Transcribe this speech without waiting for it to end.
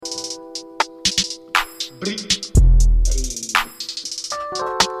Hey,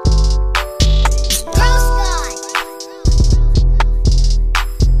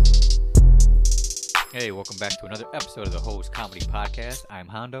 welcome back to another episode of the Hoes Comedy Podcast. I'm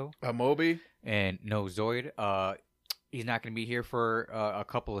Hondo. I'm Obi. And no Zoid. He's not going to be here for a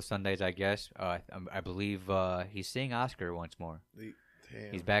couple of Sundays, I guess. I believe he's seeing Oscar once more.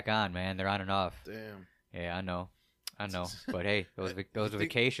 Damn. He's back on, man. They're on and off. Damn. Yeah, I know. But hey, those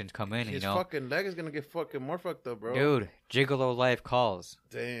vacations come in, His you know. fucking leg is gonna get fucking more fucked up, bro. Dude, Gigolo Life calls.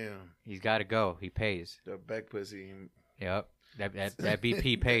 Damn. He's got to go. He pays. The back pussy. Yep. That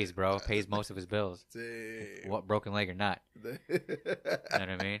BP pays, bro. Pays most of his bills. Damn. What, broken leg or not. You know what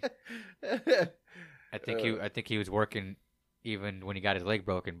I mean? I think he was working even when he got his leg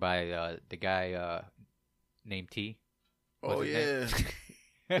broken by the guy named T. Oh yeah.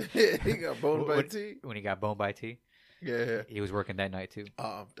 He got boned by T. When he got boned by T. Yeah. He was working that night too.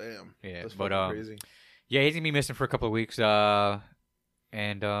 Oh damn. Yeah. That's but fucking crazy. yeah, he's gonna be missing for a couple of weeks. Yeah,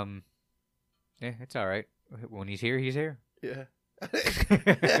 it's all right. When he's here, he's here. Yeah.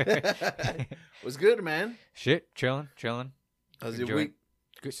 What's good, man? Shit, chilling. How's your week?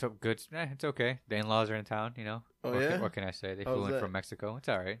 Good, so good. It's okay. The in-laws are in town, you know. Oh, What can I say? They How's flew in that? from Mexico. It's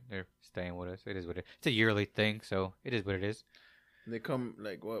all right. They're staying with us. It is what it is. It's a yearly thing, so it is what it is. They come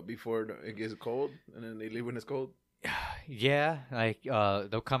like what before it gets cold, and then they leave when it's cold. Yeah, like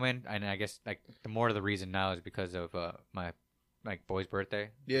they'll come in, and I guess like the more of the reason now is because of my boy's birthday.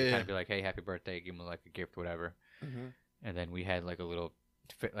 Yeah. Kind of be like, hey, happy birthday, give him like a gift, whatever. Mm-hmm. And then we had like a little,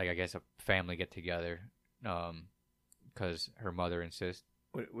 like I guess a family get together, because her mother insists.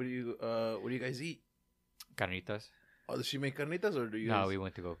 What do you guys eat? Carnitas. Oh, does she make carnitas or do you? No, we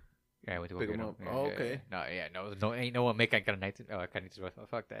went to go. Yeah, I went to go Pick get 'em them. up. Yeah, Oh, yeah, okay. yeah. No, ain't no one make carnitas. Oh,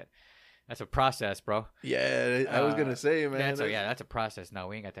 fuck that. That's a process, bro. Yeah, I was gonna say, man. That's a process. No,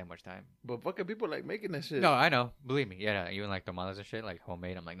 we ain't got that much time. But fucking people like making that shit. No, I know. Believe me. Yeah, even like tamales and shit, like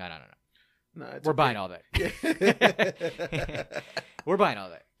homemade. I'm like, no. Nah, We're buying all that. We're buying all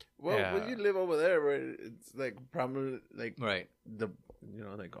that. Well, Yeah. when you live over there, right, it's like prominent, like Right.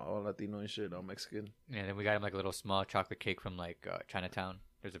 like all Latino and shit, all Mexican. And then we got him like a little small chocolate cake from like Chinatown.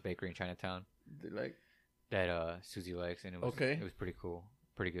 There's a bakery in Chinatown They like, that Susie likes, and it was Okay. It was pretty cool,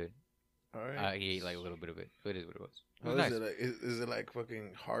 pretty good. all right. He ate like a little bit of it. It is what it was. It How was is nice. it like? Is it like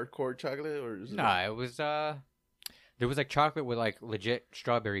fucking hardcore chocolate or is it? Nah, it was there was like chocolate with like legit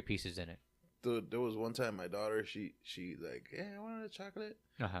strawberry pieces in it. Dude, there was one time my daughter, she like, yeah, I wanted a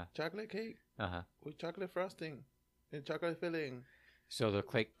chocolate cake with chocolate frosting and chocolate filling So the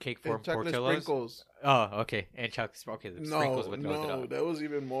cake for and chocolate Portillo's. sprinkles. Oh, okay, and chocolate. Okay, the sprinkles No, with throws it up. that was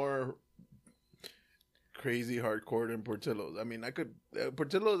even more crazy hardcore than Portillo's. I mean,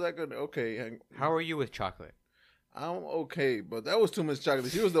 Portillo's. Okay. How are you with chocolate? I'm okay, but that was too much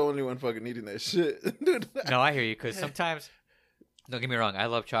chocolate. She was the only one fucking eating that shit, dude. No, I hear you. Because sometimes, don't get me wrong, I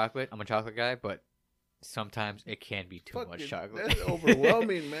love chocolate. I'm a chocolate guy, but sometimes it can be too much chocolate. That's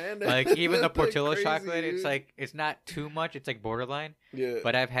overwhelming, man. Like even the That's, like, Portillo's crazy, chocolate, dude. it's like it's not too much. It's like borderline. Yeah.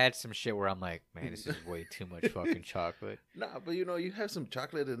 But I've had some shit where I'm like, man, this is way too much fucking chocolate. Nah, but you have some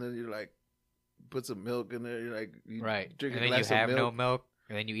chocolate and then you like put some milk in there. You're like, you Right. drink And a then you glass have of no milk. milk,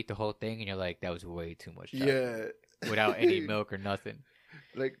 and then you eat the whole thing, and you're like, that was way too much chocolate. Yeah. Without any milk or nothing.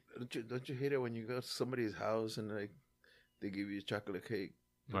 Like, don't you hate it when you go to somebody's house and like they give you a chocolate cake,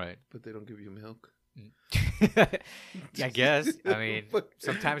 Right. but they don't give you milk? I guess. I mean,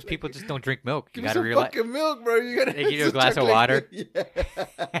 sometimes people just don't drink milk. You Give me gotta some realize. fucking milk, bro. You gotta. They give you a some glass of chocolate water. cake.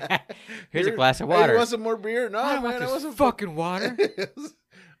 Yeah. Here's a glass of Hey, water. you want some more beer? No, I don't man. want I this want some fucking water.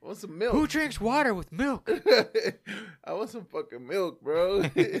 I want some milk. Who drinks water with milk? I want some fucking milk, bro.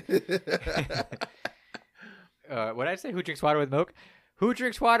 What did I say? Who drinks water with milk? Who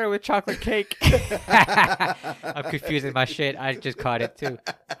drinks water with chocolate cake? I'm confusing my shit. I just caught it too.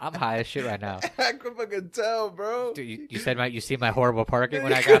 I'm high as shit right now. I can fucking tell, bro. Dude, you said you see my horrible parking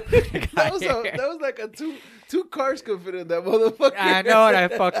when I got that here. was like a two cars could fit in that motherfucker. I know it. I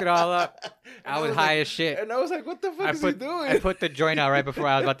fucked it all up. And I was high as shit. And I was like, what the fuck is he doing? I put the joint out right before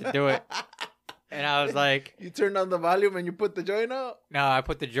I was about to do it. And I was like, you turned on the volume and you put the joint out? no, I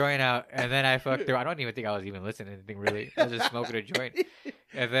put the joint out and then I fucked through. I don't even think I was even listening to anything really. I was just smoking a joint.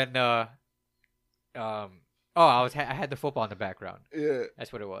 And then, I had the football in the background. Yeah.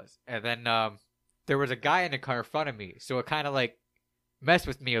 That's what it was. And then, there was a guy in the car in front of me. So it kind of like messed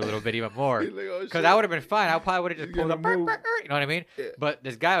with me a little bit even more. He's like, oh, Because shit. I would have been fine. I probably would have just He's pulled up. gonna move. You know what I mean? Yeah. But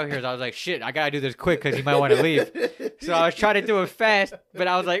this guy over here, I was like, shit, I got to do this quick because he might want to leave. So I was trying to do it fast, but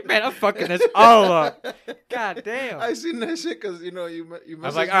I was like, man, I'm fucking this all up. God damn. I seen that shit because, you I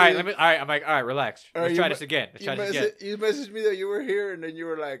was like, all right, I'm like, all right, relax. Let's try this again. Let's try this again. You messaged me that you were here and then you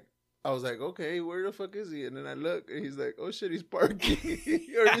were like, I was like, okay, where the fuck is he? And then I look, and he's like, oh shit, he's parking.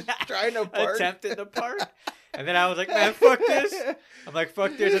 Or he's trying to park. Attempted to park. And then I was like, man, fuck this. I'm like,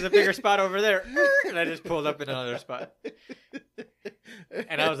 fuck this. There's a bigger spot over there. And I just pulled up in another spot.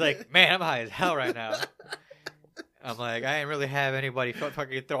 And I was like, man, I'm high as hell right now. I'm like, I ain't really have anybody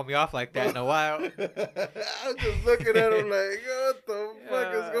fucking throw me off like that in a while. I was just looking at him like, what the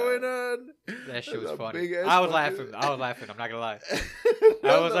fuck is going on? That shit was funny. I was laughing. I'm not gonna lie.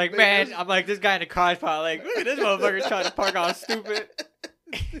 I was like, man, I'm like, this guy in the car is probably like, look at this motherfucker trying to park all stupid.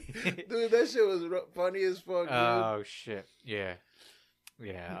 Dude, that shit was funny as fuck. Dude. Oh shit, yeah.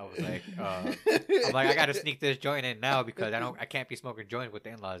 I was like, I'm like, I gotta sneak this joint in now because I can't be smoking joint with the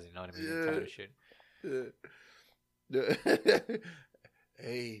in-laws. You know what I mean? Kind of shit.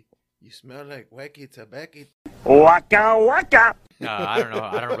 Hey, you smell like wacky tobacco. Waka waka. No, I don't know.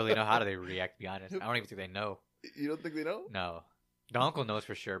 I don't really know how do they react. To be honest, I don't even think they know. You don't think they know? No, the uncle knows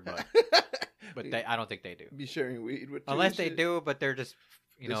for sure, but I don't think they do. Be sharing weed with you unless they do, but they're just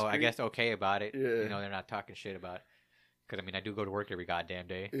discreet? I guess okay about it. Yeah. They're not talking shit about it. Because I mean, I do go to work every goddamn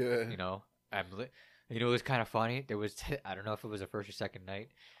day. Yeah. It was kind of funny. There was I don't know if it was the first or second night.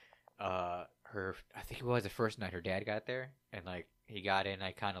 I think it was the first night her dad got there, and like he got in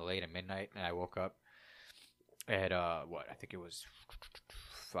like kind of late at midnight, and I woke up at I think it was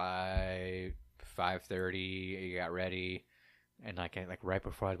 5:30. He got ready, and like right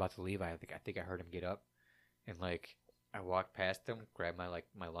before I was about to leave, I think I heard him get up, and like I walked past him, grabbed my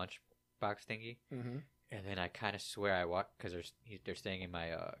lunch box thingy, mm-hmm. and then I kind of swear I walked because they're staying in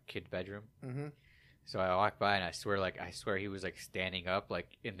my kid's bedroom. Mm-hmm. So I walked by and I swear he was like standing up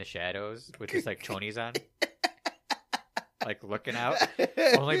like in the shadows with his like chonies on, like looking out.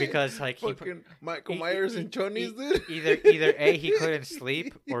 Only because like Michael Myers and chonies, dude. Either A, he couldn't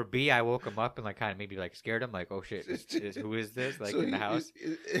sleep, or B, I woke him up and like kind of maybe like scared him, like, oh shit, who is this? Like so in the house.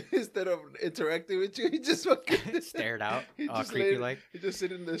 Instead of interacting with you, he just fucking stared out, all creepy like. He just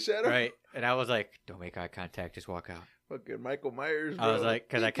sit in the shadow. Right, and I was like, don't make eye contact, just walk out. Fucking Michael Myers, bro. I was like,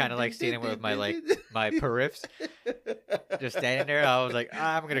 because I kind of like seeing him with my periffs, just standing there. I was like,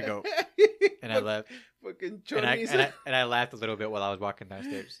 I'm gonna go, and I left. Fucking and I laughed a little bit while I was walking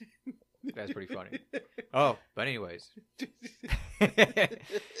downstairs. That's pretty funny. Oh, but anyways,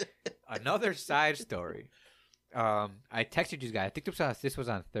 another side story. I texted you guys. I think this was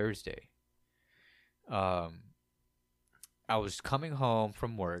on Thursday. I was coming home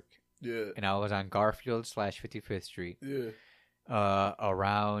from work. Yeah. And I was on Garfield / 55th Street. Yeah.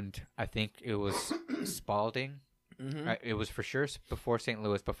 Around, I think it was Spalding. Mm-hmm. It was for sure before St.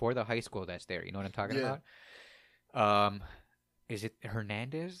 Louis, before the high school that's there. You know what I'm talking about? Is it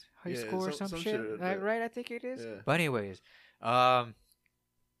Hernandez High School or some shit? Right, I think it is. Yeah. But anyways, I'm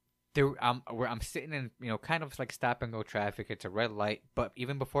sitting in kind of like stop and go traffic. It's a red light, but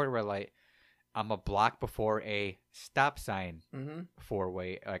even before the red light, I'm a block before a stop sign, mm-hmm.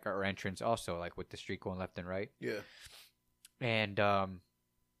 four-way, like our entrance also, like with the street going left and right. Yeah. And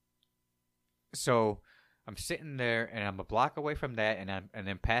so I'm sitting there, and I'm a block away from that, and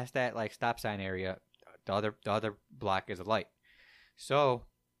then past that like stop sign area, the other block is a light. So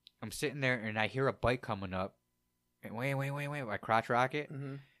I'm sitting there, and I hear a bike coming up, and wait, I crotch rocket,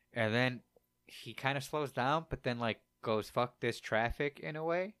 mm-hmm. and then he kind of slows down, but then like goes fuck this traffic in a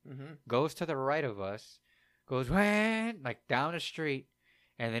way, mm-hmm. goes to the right of us, goes like down the street,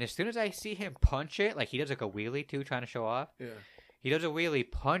 and then as soon as I see him punch it, like he does like a wheelie too, trying to show off. Yeah. He does a wheelie,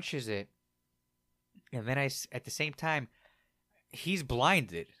 punches it, and then at the same time, he's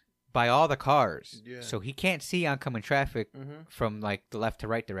blinded by all the cars, so he can't see oncoming traffic mm-hmm. from like the left to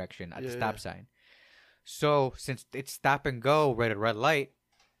right direction at the stop sign. So since it's stop and go right at red light,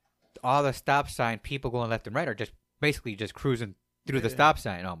 all the stop sign people going left and right are just basically just cruising through the stop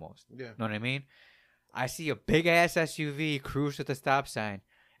sign almost. Yeah. Know what I mean? I see a big ass SUV cruise to the stop sign.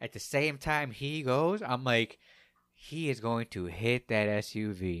 At the same time he goes, I'm like, he is going to hit that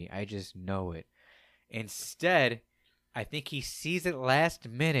SUV. I just know it. Instead, I think he sees it last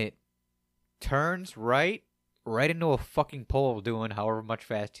minute, turns right into a fucking pole doing however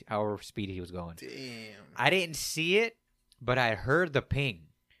speed he was going. Damn. I didn't see it, but I heard the ping.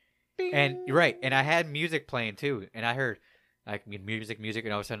 And you're right, and I had music playing too, and I heard like music,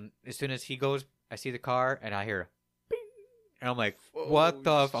 and all of a sudden, as soon as he goes, I see the car, and I hear, bing, and I'm like, what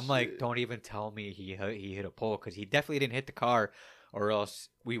the? I'm like, don't even tell me he hit a pole, because he definitely didn't hit the car, or else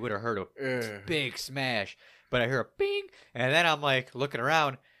we would have heard a big smash. But I hear a bing, and then I'm like looking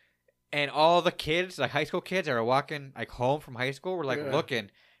around, and all the kids, like high school kids, that are walking like home from high school, were like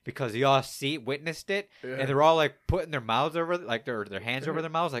looking, because they all witnessed it, and they're all like putting their mouths over, like their hands over their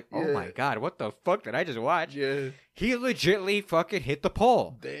mouths, like, oh my god, what the fuck did I just watch? Yeah. He legitimately fucking hit the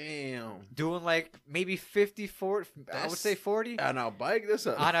pole. Damn. Doing like maybe 50, 40, I would say 40. On a bike?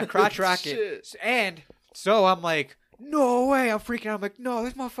 On a crotch rocket. Shit. And so I'm like, no way. I'm freaking out. I'm like, no,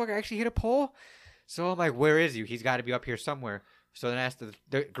 this motherfucker actually hit a pole. So I'm like, where is he? He's got to be up here somewhere. So then as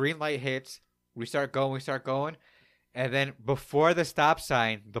the green light hits, we start going. And then before the stop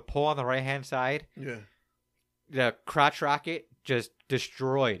sign, the pole on the right-hand side, the crotch rocket just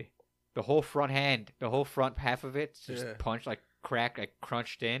destroyed the whole front half of it. Just punched, like cracked, like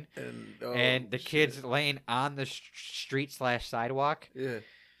crunched in. And the kid's laying on the street/sidewalk.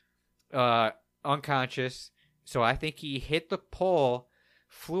 Unconscious. So I think he hit the pole,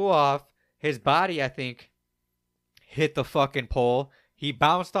 flew off. His body, I think, hit the fucking pole. He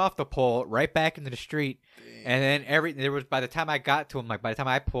bounced off the pole right back into the street. Damn. And then by the time I got to him, like by the time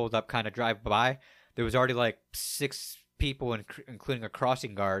I pulled up, kind of drive by, there was already like 6 people, including a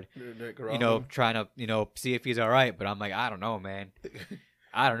crossing guard, trying to, see if he's all right. But I'm like, I don't know, man.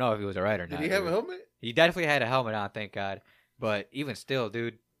 I don't know if he was all right or not. Did he have a helmet? He definitely had a helmet on, thank God. But even still,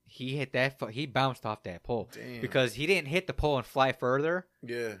 dude, he hit that. He bounced off that pole. Damn. Because he didn't hit the pole and fly further.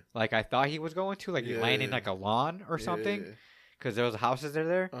 Yeah. Like I thought he was going to. Like he landed in like a lawn or something. Because there was houses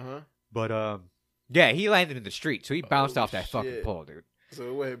there. But yeah, he landed in the street, so he bounced off that fucking pole, dude. So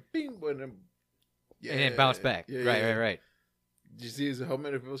it went bing, and then bounced back. Right. Did you see his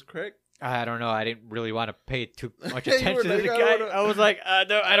helmet if it was cracked? I don't know. I didn't really want to pay too much attention to the guy. I was like,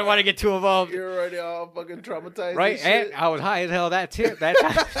 no, I don't want to get too involved. You're already all fucking traumatized. Right, and I was high as hell that time.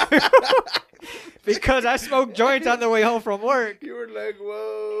 Because I smoked joints on the way home from work. You were like,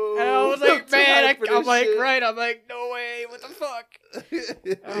 whoa. And I was like, man, I'm like, no way, what the fuck?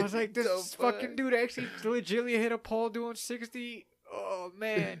 I was like, this fucking dude actually legitimately hit a pole doing 60. Oh,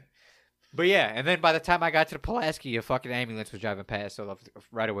 man. But yeah, and then by the time I got to the Pulaski, a fucking ambulance was driving past. So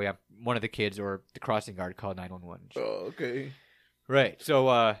right away, one of the kids or the crossing guard called 911. Oh, okay. Right. So,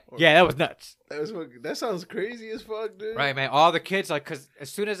 yeah, that was nuts. That sounds crazy as fuck, dude. Right, man. All the kids, like, because as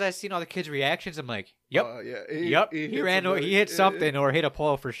soon as I seen all the kids' reactions, I'm like, yep. He hit something or hit a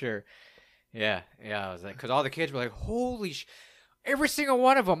pole for sure. Yeah. I was like, because all the kids were like, holy every single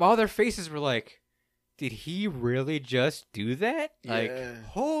one of them, all their faces were like, did he really just do that? Like,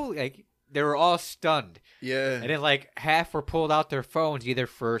 holy, like, they were all stunned. Yeah. And then, like, half were pulled out their phones either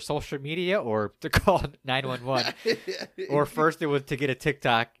for social media or to call 911. Or first it was to get a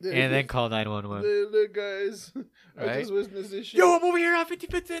TikTok and then call 911. Look, guys. Right? I just witnessed this shit. Yo, I'm over here on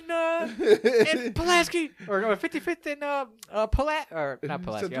 55th in Pulaski. Or no, 55th in not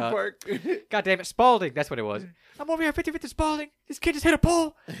Pulaski. Central Park. God damn it, Spalding. That's what it was. I'm over here on 55th in Spalding. This kid just hit a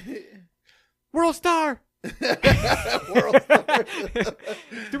pole. World star. World star.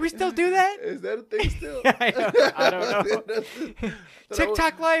 Do we still do that? Is that a thing still? I don't know.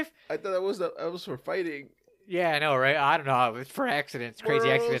 TikTok life. I thought that was for fighting. Yeah, I know, right? I don't know. It's for accidents, crazy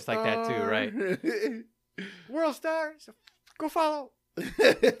World accidents star. Like that too, right? World stars. Go follow.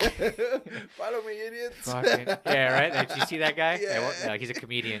 Follow me, idiots. Fucking, yeah, right? Did you see that guy? Yeah, he's a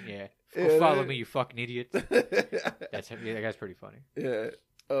comedian. Yeah. Go follow me, you fucking idiots. That guy's pretty funny. Yeah.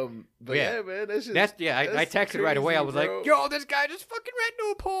 But yeah, man, I texted crazy, right away. I was like, yo, this guy just fucking ran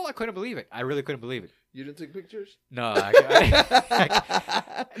to a pole. I couldn't believe it. I really couldn't believe it. You didn't take pictures? No.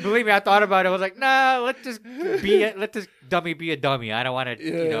 Believe me, I thought about it. I was like, nah, let this dummy be a dummy. I don't want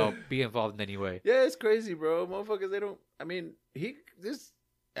to, be involved in any way. Yeah, it's crazy, bro. Motherfuckers,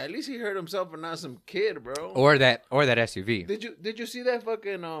 at least he hurt himself and not some kid, bro. Or that SUV. Did you see that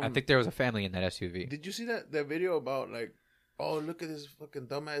fucking, I think there was a family in that SUV. Did you see that video about, like, oh, look at this fucking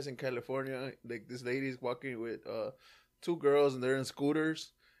dumbass in California. Like, this lady's walking with 2 girls and they're in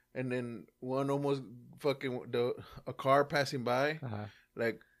scooters. And then one almost fucking, a car passing by,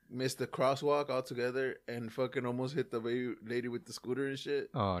 like, missed the crosswalk altogether and fucking almost hit the lady with the scooter and shit.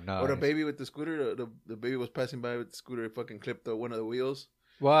 Oh, no. Or the baby with the scooter. The baby was passing by with the scooter. It fucking clipped one of the wheels.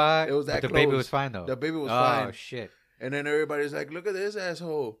 What? It was that close. The baby was fine, though. The baby was fine. Oh, shit. And then everybody's like, look at this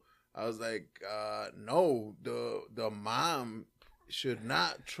asshole. I was like, no, the mom should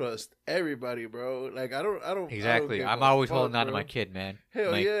not trust everybody, bro. Like, I don't. Exactly. I'm always holding on to my kid, man.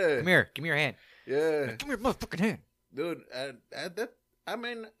 Hell yeah. Come here. Give me your hand. Yeah. Like, give me your motherfucking hand. Dude, I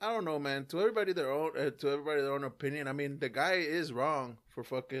mean, I don't know, man. To everybody their own opinion. I mean, the guy is wrong for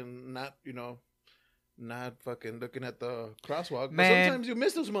fucking not fucking looking at the crosswalk. Man. But sometimes you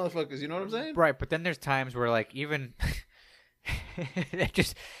miss those motherfuckers, you know what I'm saying? Right, but then there's times where, like, even that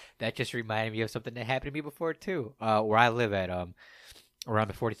just reminded me of something that happened to me before too. Where I live at around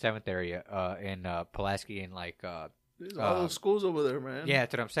the 47th area in Pulaski, and like There's all those schools over there, man. Yeah,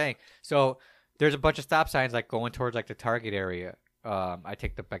 that's what I'm saying. So there's a bunch of stop signs like going towards like the Target area. I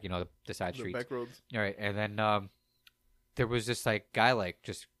take the back, the side the streets. back roads. All right, and then there was this like guy like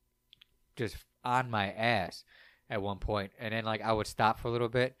just on my ass at one point, and then like I would stop for a little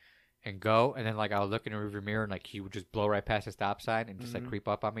bit and go, and then like I would look in the rearview mirror and like he would just blow right past the stop sign and just like creep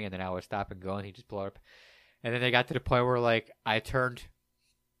up on me, and then I would stop and go, and he just blow up. And then they got to the point where like I just turned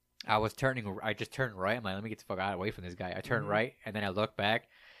right. I'm like, let me get the fuck out away from this guy. I turned right, and then I look back,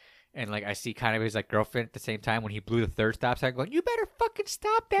 and like I see kind of his like girlfriend at the same time when he blew the third stop sign, going, "You better fucking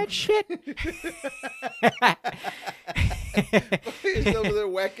stop that shit." He's over there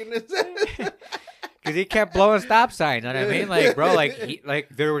whacking his ass. Because he kept blowing stop signs. You know what I mean? Like,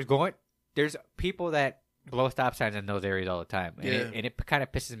 bro, there's people that blow stop signs in those areas all the time, and it kind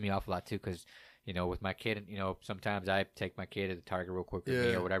of pisses me off a lot too. Because with my kid, sometimes I take my kid to the Target real quick with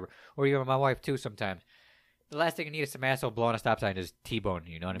me or whatever, or even my wife too. Sometimes the last thing you need is some asshole blowing a stop sign is T-bone.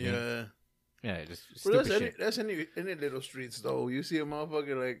 You know what I mean? Yeah, just stupid shit. That's any little streets though. You see a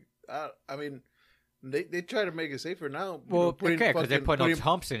motherfucker like I mean. They try to make it safer now. Well, because they're putting those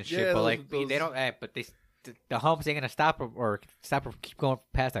humps and shit, but like they don't. But the humps ain't gonna stop them or keep going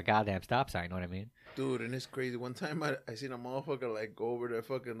past a goddamn stop sign. You know what I mean? Dude, and it's crazy. One time I seen a motherfucker like go over there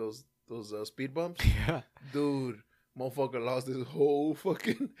fucking those speed bumps. Yeah, dude, motherfucker lost his whole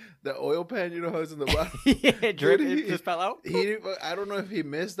fucking the oil pan. You know how it's in the bottom. Yeah, it just fell out. I don't know if he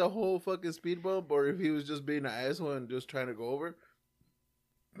missed the whole fucking speed bump or if he was just being an asshole and just trying to go over.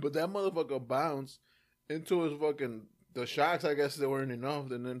 But that motherfucker bounced into his fucking the shocks. I guess they weren't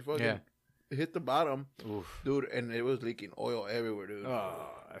enough, and then fucking hit the bottom. Oof. Dude, and it was leaking oil everywhere, dude. Oh,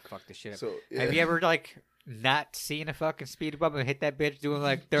 I fucked the shit up. So, have you ever like not seen a fuking speed bump and hit that bitch doing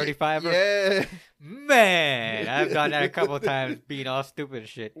like 35? Yeah, man, I've done that a couple of times, being all stupid and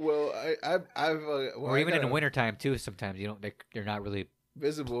shit. Well, I've or even in the wintertime too. Sometimes they're not really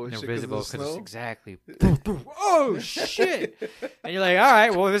visible. They're visible because exactly. Oh shit! And you're like, all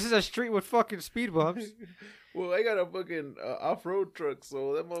right, well, this is a street with fucking speed bumps. Well, I got a fucking off-road truck,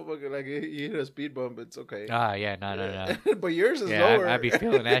 so that motherfucker like he hit a speed bump. It's okay. Ah, yeah, no. But yours is lower. I'd be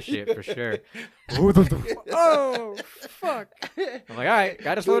feeling that shit for sure. Oh fuck! I'm like, all right,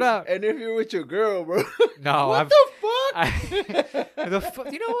 gotta slow down. And if you're with your girl, bro, no, what the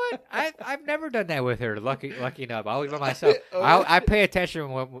fuck? You know what? I've never done that with her. Lucky enough, I always by myself. I pay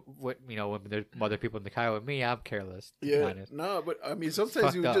attention when there's other people in the car with me. I'm careless. Yeah, no, but I mean,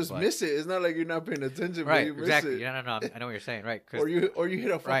 sometimes you just miss it. It's not like you're not paying attention, right? But you exactly. miss it. No. I know what you're saying, right? Or you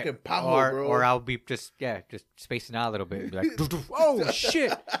hit a fucking pothole, bro. Or I'll be just spacing out a little bit. Be like, oh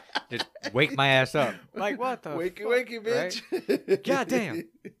shit! Just wake my ass up. Like what the? Wakey, bitch! Right? God damn.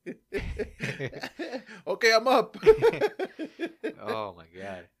 Okay, I'm up. Oh my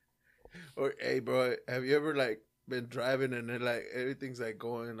god. Or hey, bro, have you ever like been driving and then like everything's like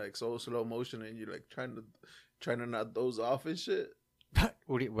going like so slow motion and you're like trying to not doze off and shit?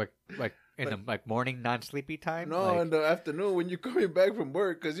 What do you like in the morning non-sleepy time? No, in the afternoon when you're coming back from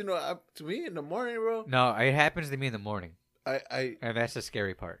work, because to me in the morning, bro. No, it happens to me in the morning. And that's the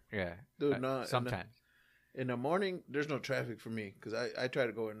scary part. Yeah, dude. No, sometimes in the morning there's no traffic for me because I try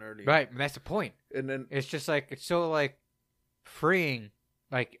to go in early. Right, and that's the point. And then it's just like it's so like freeing.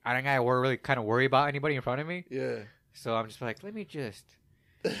 Like I don't gotta really kind of worry about anybody in front of me. Yeah. So I'm just like, let me just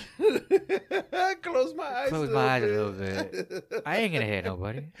close my eyes a little bit. I ain't gonna hit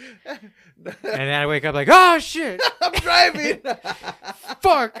nobody. And then I wake up like, oh shit, I'm driving.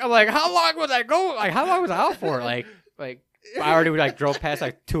 Fuck. I'm like, how long was I going? Like, how long was I out for? Like I already like drove past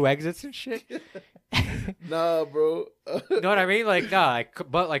like 2 exits and shit. Nah, bro. You know what I mean? Like, nah.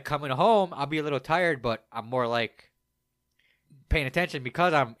 But like coming home, I'll be a little tired, but I'm more like paying attention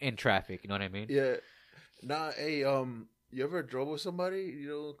because I'm in traffic. You know what I mean? Yeah. Nah. Hey, you ever drove with somebody?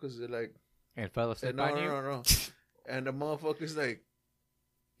 Because they're like, and fell asleep on you? No. And the motherfucker's like,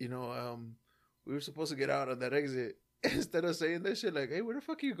 we were supposed to get out on that exit. Instead of saying that shit, like, hey, where the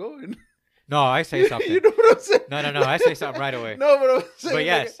fuck are you going? No, I say something. You know what I'm saying? No, I say something right away. No, but I'm saying. But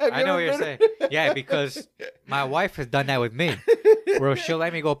yes, like, I know what you're saying. Yeah, because my wife has done that with me, where she'll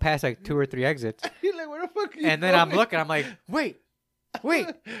let me go past like 2 or 3 exits. You're like, where the fuck are you and then going? I'm looking, I'm like, wait,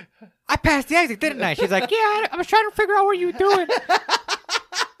 I passed the exit, didn't I? She's like, yeah, I was trying to figure out what you were doing.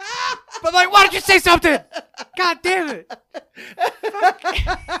 But like, why don't you say something? God damn it.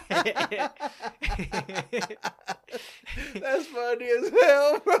 That's funny as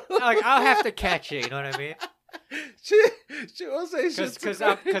hell, bro. Like, I'll have to catch it, you know what I mean? She won't say shit.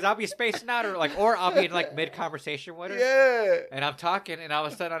 Because I'll be spacing out or I'll be in like mid conversation with her. Yeah. And I'm talking and all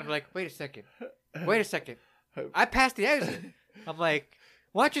of a sudden I'm like, wait a second. I passed the exit. I'm like,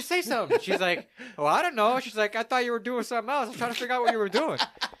 Why don't you say something? She's like, "Oh, I don't know." She's like, "I thought you were doing something else. I was trying to figure out what you were doing."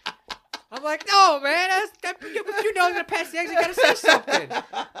 I'm like, "No, man. You know, I'm gonna pass the exit. You gotta say something."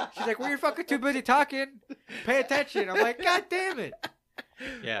 She's like, "Well, you're fucking too busy talking. Pay attention." I'm like, "God damn it."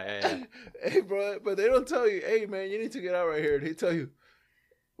 Yeah. Hey, bro, but they don't tell you, "Hey, man, you need to get out right here." They tell you,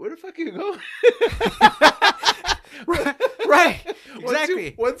 "Where the fuck you going?" Right.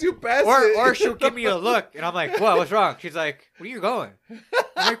 Exactly. Once you pass it. Or she'll give me a look, and I'm like, "What? What's wrong?" She's like, "Where are you going?" I'm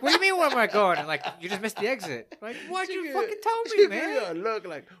like, "What do you mean, where am I going?" And like, "You just missed the exit." I'm like, "Why'd you fucking tell me, man?" Look,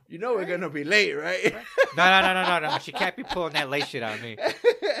 like, we're gonna be late, right? No. She can't be pulling that late shit on me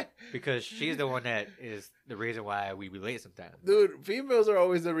because she's the one that is the reason why we be late sometimes. Dude, females are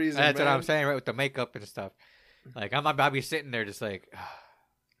always the reason. That's man. what I'm saying, right? With the makeup and stuff. Like, I'll be sitting there just like.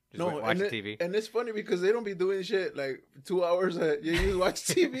 Watching TV. And it's funny because they don't be doing shit like 2 hours. You just watch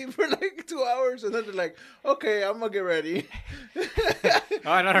TV for like 2 hours, and then they're like, "Okay, I'm gonna get ready."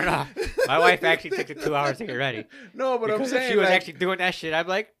 Oh no! My wife actually took the 2 hours to get ready. No, but because I'm saying if she was actually doing that shit, I'm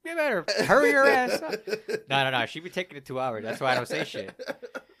like, "You better hurry your ass up." No. She'd be taking the 2 hours. That's why I don't say shit.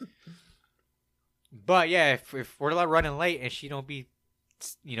 But yeah, if we're running late and she don't be,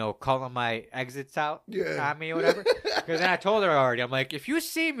 calling my exits out on me or whatever. Because then I told her already. I'm like, if you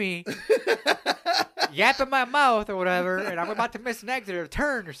see me yapping my mouth or whatever, and I'm about to miss an exit or a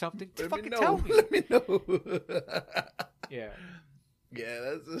turn or something, fucking tell me. Let me know. Yeah.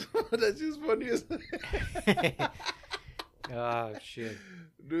 Yeah, that's just funny as. Oh shit,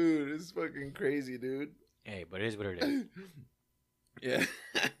 dude, it's fucking crazy, dude. Hey, but it is what it is. Yeah.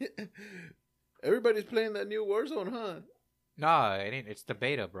 Everybody's playing that new Warzone, huh? No, it ain't. It's the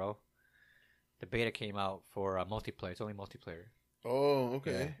beta, bro. The beta came out for multiplayer. It's only multiplayer. Oh,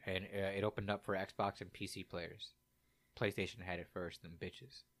 okay. Yeah, and it opened up for Xbox and PC players. PlayStation had it first, them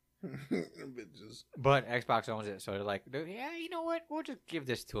bitches. Bitches. But Xbox owns it, so they're like, yeah, you know what? We'll just give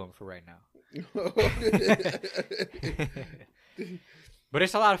this to them for right now. But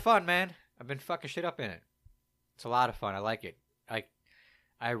it's a lot of fun, man. I've been fucking shit up in it. It's a lot of fun. I like it.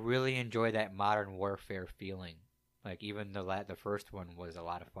 I really enjoy that Modern Warfare feeling. Like, even the first one was a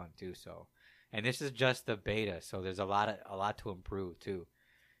lot of fun too. So, and this is just the beta, so there's a lot to improve too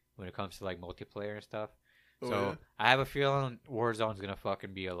when it comes to like multiplayer and stuff. So yeah. I have a feeling Warzone's gonna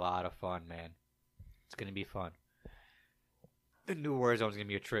fucking be a lot of fun, man. It's gonna be fun. The new Warzone's gonna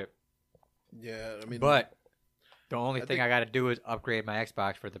be a trip. Yeah, I mean, but the only thing I gotta do is upgrade my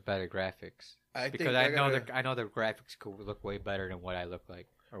Xbox for the better graphics. I know the graphics could look way better than what I look like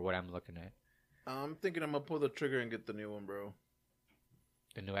or what I'm looking at. I'm thinking I'm gonna pull the trigger and get the new one, bro.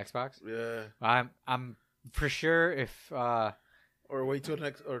 The new Xbox? Yeah. I'm for sure if or wait till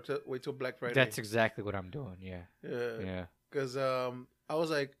wait till Black Friday. That's exactly what I'm doing. Yeah. Yeah. Because I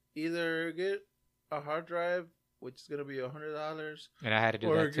was like, either get a hard drive, which is gonna be $100, and I had to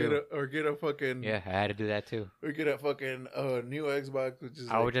do that too. Or get a fucking I had to do that too. Or get a fucking new Xbox, which is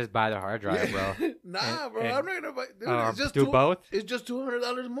I would just buy the hard drive, bro. Nah, bro, I'm not gonna buy. Dude, it's just both. It's just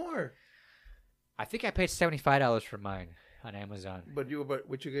 $200 more. I think I paid $75 for mine on Amazon. But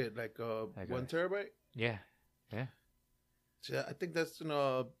what you get, like 1 terabyte? Yeah. Yeah, I think that's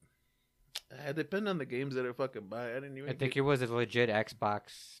it depends on the games that I fucking buy. I think it was a legit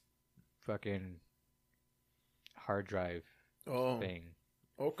Xbox fucking hard drive thing.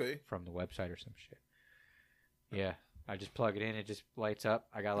 Okay. From the website or some shit. Yeah. I just plug it in, it just lights up.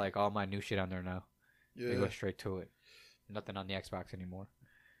 I got like all my new shit on there now. Yeah. They go straight to it. Nothing on the Xbox anymore.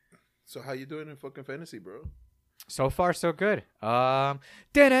 So how you doing in fucking fantasy, bro? So far, so good. Where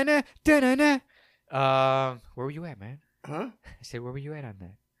were you at, man? Huh? I said, where were you at on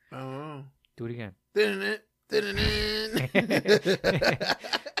that? I don't know. Do it again.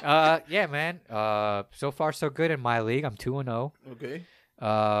 Yeah, man. So far, so good in my league. I'm 2-0. Okay.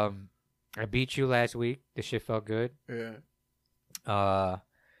 I beat you last week. This shit felt good. Yeah.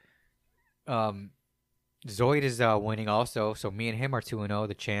 Zoid is winning also, so me and him are 2-0.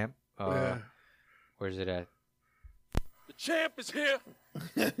 The champ. Where's it at? The champ is here.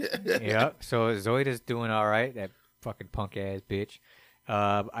 Yeah. So Zoid is doing all right. That fucking punk ass bitch.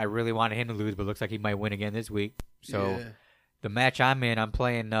 I really wanted him to lose, but looks like he might win again this week. So the match I'm in, I'm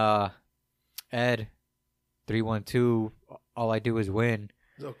playing Ed 3-1-2. All I do is win.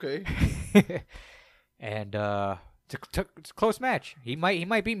 Okay. And it's a close match. He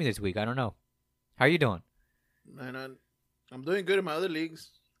might beat me this week. I don't know. How are you doing? Man, I'm doing good in my other leagues.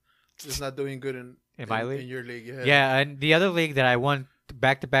 Just not doing good in my league. In your league, yeah. And the other league that I won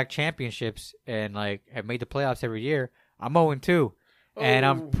back-to-back championships and like have made the playoffs every year, I'm 0-2, and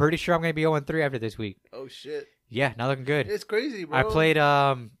I'm pretty sure I'm gonna be 0-3 after this week. Oh shit! Yeah, not looking good. It's crazy, bro. I played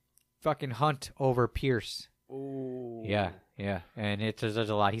fucking Hunt over Pierce. Oh. Yeah. Yeah, and there's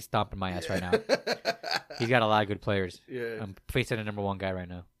a lot. He's stomping my ass right now. Yeah. He's got a lot of good players. Yeah. I'm facing the number 1 guy right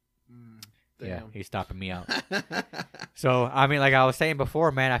now. Yeah, Damn. he's stopping me out. So, I mean, like I was saying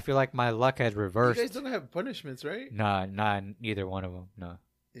before, man, I feel like my luck has You reversed. guys don't have punishments, right? Nah, not neither one of them. No.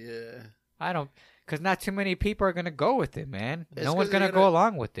 Yeah. I don't, because not too many people are going to go with it, man. It's No one's 'cause they going to gotta- go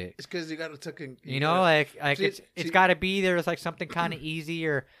along with it. It's because you got to tuck You know, like See- it's see- got to be there's like something kind of easy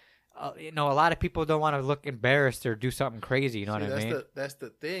or, you know, a lot of people don't want to look embarrassed or do something crazy. You know what I mean? That's the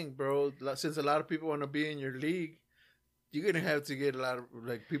thing, bro. Since a lot of people want to be in your league, you're gonna have to get a lot of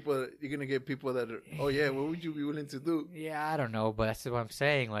like people. You're gonna get people that are. Oh yeah, what would you be willing to do? Yeah, I don't know, but that's what I'm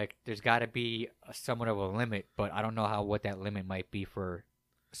saying. Like, there's got to be somewhat of a limit, but I don't know what that limit might be for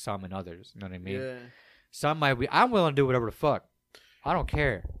some and others. You know what I mean? Yeah. Some might be. I'm willing to do whatever the fuck. I don't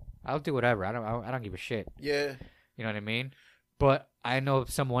care. I'll do whatever. I don't give a shit. Yeah. You know what I mean? But I know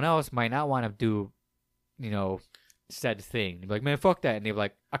someone else might not want to do, you know, said thing. They'd be like, man, fuck that, and they're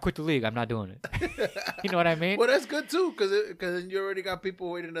like, I quit the league. I'm not doing it. You know what I mean? Well, that's good too, because you already got people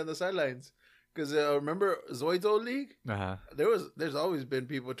waiting on the sidelines. Because remember Zoid's old league? Uh-huh. There's always been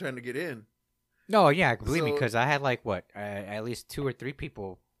people trying to get in. No, yeah, believe me, So- because I had like at least 2 or 3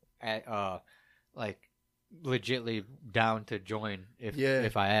 people at like legitly down to join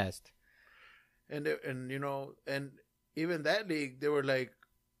if I asked. And you know, and even that league, they were like,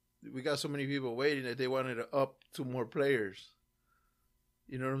 we got so many people waiting that they wanted to up 2 more players.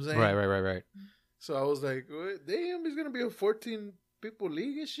 You know what I'm saying? Right. So I was like, what? Damn, it's gonna be a 14 people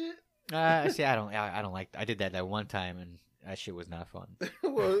league and shit. See, I don't like. I did that one time, and that shit was not fun.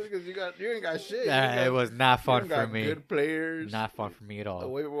 Well, because you ain't got shit. You ain't got- It was not you fun ain't for got me. Good players. Not fun for me at The all.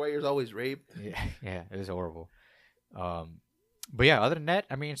 waiver wire's always raped. Yeah, it was horrible. But yeah, other than that,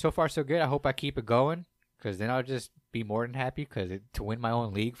 I mean, so far so good. I hope I keep it going, because then I'll just be more than happy. Because to win my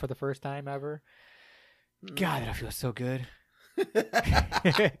own league for the first time ever, God, that feels so good.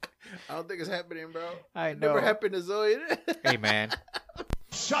 I don't think it's happening, bro. I It know. never happened to Zoe. Hey, man,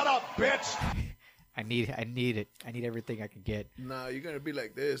 Shut up, bitch! I need it. I need everything I can get. Nah, you're gonna be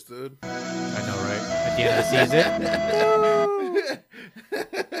like this, dude. I know, right? At the end of the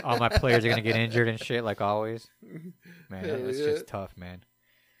season, all my players are gonna get injured and shit, like always. Man, Hell it's yeah. just tough, man.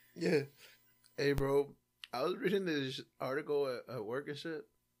 Yeah. Hey, bro. I was reading this article at work and shit.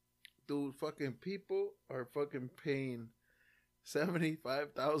 Dude, fucking people are fucking paying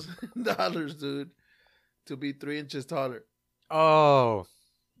 $75,000, dude, to be 3 inches taller. Oh,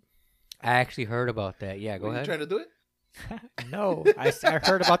 I actually heard about that. Yeah, go Were you ahead. trying to do it? No, I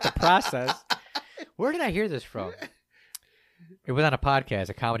heard about the process. Where did I hear this from? It was on a podcast,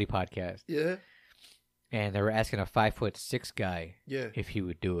 a comedy podcast, Yeah. and they were asking a 5'6" guy Yeah. if he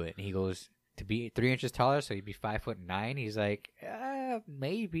would do it. And he goes, to be 3 inches taller, so he'd be 5'9". He's like,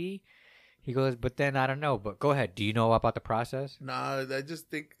 maybe. He goes, but then I don't know. But go ahead. Do you know about the process? Nah, I just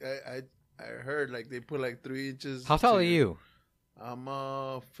think I heard like they put like 3 inches. How tall to are your- you? I'm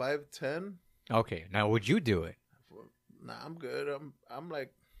 5'10". Okay, now would you do it? Nah, I'm good. I'm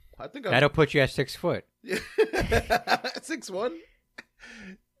like, I think I'm That'll put you at 6 foot. 6'1".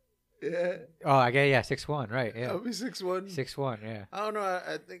 Yeah, Oh, I get 6'1", right? Yeah, I'll be 6'1". 6'1", yeah. I don't know.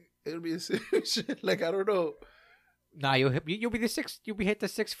 I think it'll be a shit. Like I don't know. Nah, you'll be the 6. You'll be hit the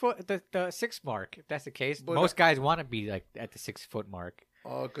 6 foot, the 6 mark. If that's the case, But most guys want to be like at the 6 foot mark.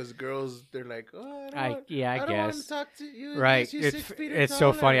 Oh, because girls, they're like, oh, I don't I want guess. to talk to you. Right. unless you're 6 feet or It's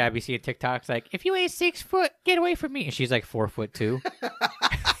so funny. taller." I be seeing TikToks like, if you ain't 6 foot, get away from me. And she's like 4'2".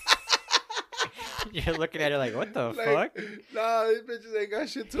 You're looking at her like, what the fuck? Nah, these bitches ain't got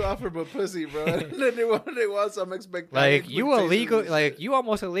shit to offer but pussy, bro. And then they want some expectations. Like you illegal, like you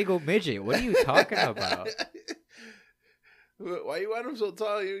almost a legal midget. What are you talking about? Why you want them so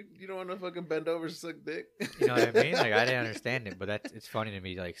tall? You don't want to fucking bend over and suck dick. You know what I mean? Like I didn't understand it, but it's funny to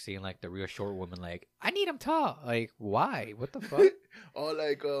me, like seeing like the real short woman. Like I need him tall. Like why? What the fuck? Or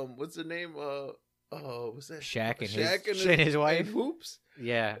like what's the name? What's that? Shaq and his and wife. Hoops.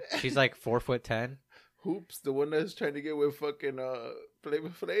 Yeah, she's like 4'10". Hoops, the one that's trying to get with fucking Flavor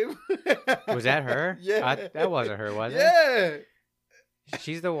Flav. Was that her? Yeah, that wasn't her, was it? Yeah,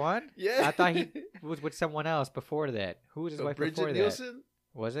 She's the one. yeah. I thought he was with someone else before that. Who was his wife Bridget before Nielsen.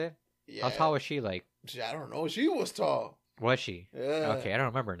 that? Was it? Yeah. How tall was she? Like, I don't know. She was tall. was she? Yeah. Okay, I don't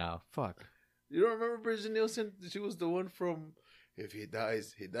remember now. Fuck. You don't remember Bridget Nielsen? She was the one from "If He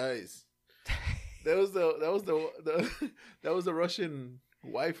Dies, He Dies." That was the Russian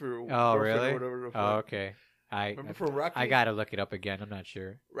wife or Oh, girlfriend really? or whatever the Oh, fuck. okay. Remember from Rocky? I gotta look it up again. I'm not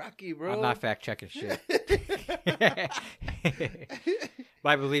sure. Rocky, bro. I'm not fact checking shit. But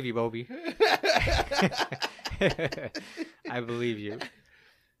I believe you, Bobby. I believe you.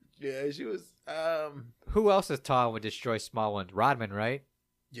 Yeah, she was. Who else is tall and would destroy small ones? Rodman, right?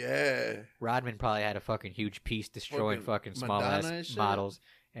 Yeah. Rodman probably had a fucking huge piece destroying fucking small Madonna ass and shit. models.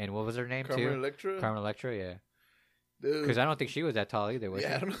 And what was her name Carmen too? Electra. Carmen Electra, yeah. Dude. Because I don't think she was that tall either, was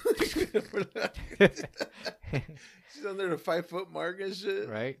Yeah, I she? don't think she's under the 5 foot mark and shit.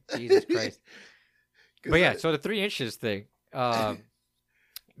 Right? Jesus Christ. 'Cause But yeah, so the 3 inches thing. No,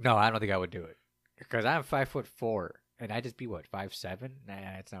 I don't think I would do it. Because I'm 5'4", and I just be what, 5'7"?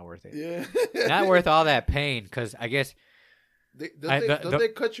 Nah, it's not worth it. Yeah. Not worth all that pain. Because I guess, Don't they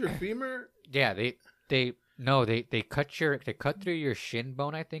cut your femur? yeah, they cut through your shin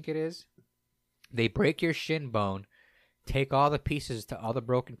bone. I think it is. They break your shin bone, take all the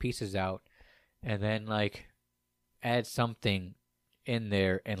broken pieces out, and then like add something in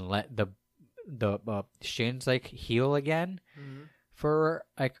there and let the shins like heal again Mm-hmm. for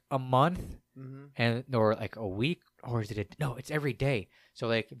like a month Mm-hmm. and or like a week, or is it no, it's every day. So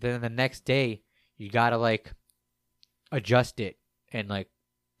like then the next day you gotta like adjust it and like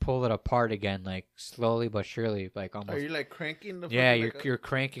pull it apart again, like slowly but surely, like almost. Are you like cranking the? Yeah, fucking, you're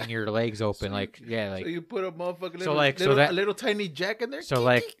cranking your legs open, So like yeah, like so you put a motherfucking So, little, like, so little, that- a little tiny jack in there. so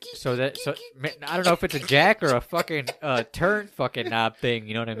like so man, I don't know if it's a jack or a fucking turn fucking knob thing,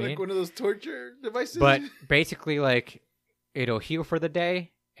 you know what I mean? like one of those torture devices. But basically, like it'll heal for the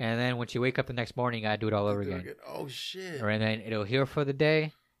day, and then once you wake up the next morning, you gotta do it all over again. Oh shit! Or and then it'll heal for the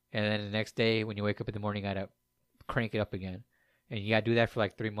day, and then the next day when you wake up in the morning, you gotta crank it up again, and you gotta do that for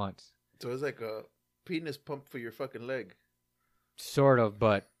like 3 months, So it's like a penis pump for your fucking leg. sort of,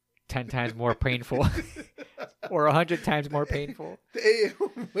 but 10 times more painful, or 100 times more painful. Damn.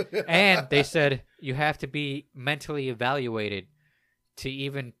 And they said you have to be mentally evaluated to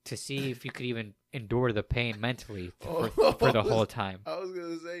see if you could even endure the pain mentally for the whole time. I was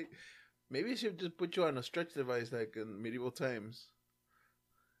gonna say, maybe it should just put you on a stretch device like in medieval times.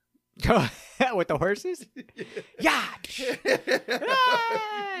 With the horses? Yeah.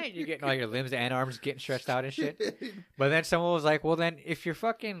 Ah! You're getting all your limbs and arms getting stretched out and shit. But then someone was like, well, then if your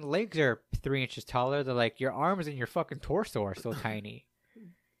fucking legs are 3 inches taller, they're like, your arms and your fucking torso are so tiny.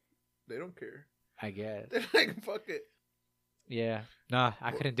 They don't care. I guess. They're like, fuck it. Yeah. Nah,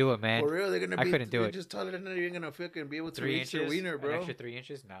 I couldn't do it, man. For real, they're gonna be. I couldn't do they're it. just taller than that. You're gonna fucking be able to 3 reach your inches? wiener, An bro. extra 3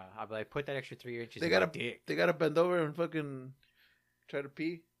 inches? Nah. I'll be like, put that extra 3 inches They in gotta, my dick. they gotta bend over and fucking try to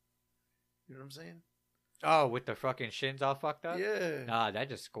pee. You know what I'm saying? Oh, with the fucking shins all fucked up? Yeah. Nah, that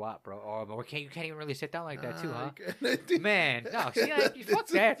just squat, bro. Or you can't even really sit down like that, too, huh? You Man, no, see, fuck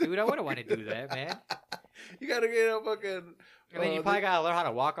that, dude. I wouldn't want to do that, man. You gotta get a fucking. And then you probably gotta learn how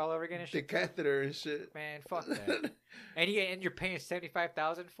to walk all over again and the shit. catheter and shit. Man, fuck that. And you're paying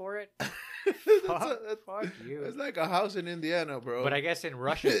 $75,000 for it. Fuck you. It's like a house in Indiana, bro. But I guess in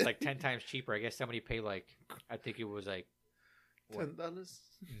Russia it's like 10 times cheaper. I guess somebody paid like, I think it was like what? $10.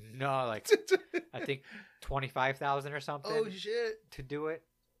 No, like I think 25,000 or something Oh shit! to do it.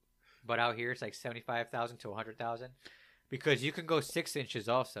 But out here it's like 75,000 to 100,000 because you can go 6 inches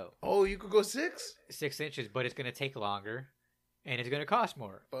also. Oh, you could go 6. 6 inches, but it's gonna take longer, and it's gonna cost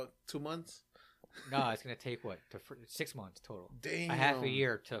more. About 2 months. No, it's gonna take what? 6 months total. Damn. A half a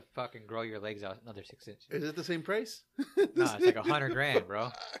year to fucking grow your legs out another 6 inches. Is it the same price? No, it's like $100,000, bro.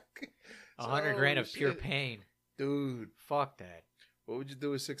 Fuck. $100,000 of pure shit. pain. Dude, Fuck that. what would you do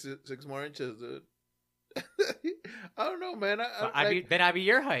with six more inches, dude? I don't know, man. I'd be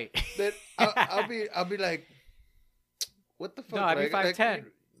your height. I'll be like, what the fuck? No, I'd be Like, 5'10".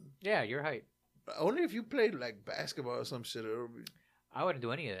 Yeah, your height. only if you played like basketball or some shit, I wouldn't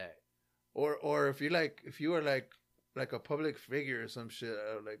do any of that. or if you were like a public figure or some shit,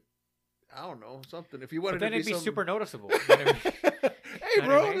 like I don't know, something. If you wanted But then to it'd be some... super noticeable. You know what I mean? Hey, You know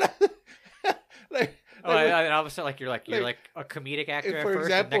what I bro. mean? like, Oh, and all of a sudden, you're like a comedic actor if, at for first.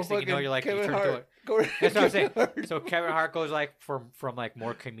 example, And next thing you know, fucking you're like you Kevin turn into Hart. That's what I'm saying. Kevin Hart. So Kevin Hart goes like from like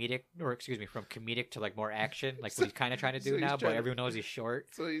more comedic, or excuse me, from comedic to like more action, like what he's kind of trying to So do he's now. trying But to- everyone knows he's short.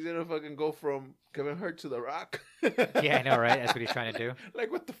 So he's gonna fucking go from Kevin Hart to The Rock. Yeah, I know, right? That's what he's trying to do.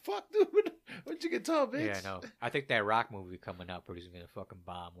 Like, what the fuck, dude? When'd you get tall, bitch? Yeah, I know. I think that Rock movie coming up, where he's gonna fucking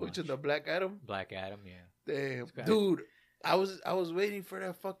bomb. Which is watch. the Black Adam? Black Adam, yeah. Damn, It's got- dude. I was waiting for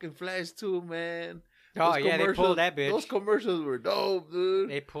that fucking Flash too, man. Oh Those yeah, they commercials- pulled that bitch. Those commercials were dope, dude.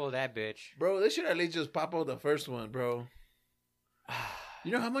 They pulled that bitch. Bro, they should at least just pop out the first one, bro.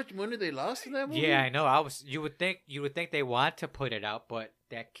 You know how much money they lost in that movie? Yeah, I know. You would think they want to put it out, but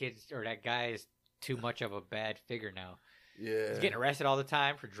that kid's or that guy is too much of a bad figure now. Yeah. He's getting arrested all the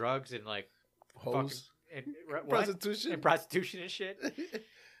time for drugs and like Hoes. what? Prostitution. And prostitution and shit.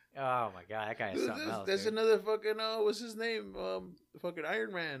 Oh my god, that guy is Dude, something else. there's dude. another fucking what's his name? Fucking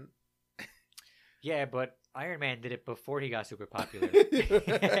Iron Man. Yeah, but Iron Man did it before he got super popular.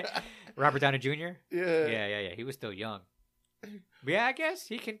 Robert Downey Jr. Yeah. He was still young. But yeah, I guess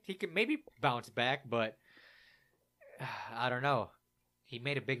he can maybe bounce back, but I don't know. He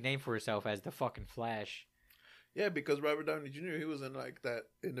made a big name for himself as the fucking Flash. Yeah, because Robert Downey Jr. he was in like that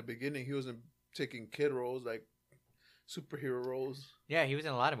in the beginning. He wasn't taking kid roles, like superhero roles. Yeah, he was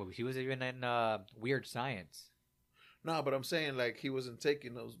in a lot of movies. He was even in Weird Science. No, but I'm saying like he wasn't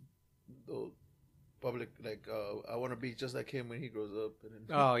taking those public like I want to be just like him when he grows up. And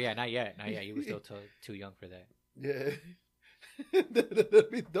then, Oh yeah, not yet. He was still too young for that. yeah.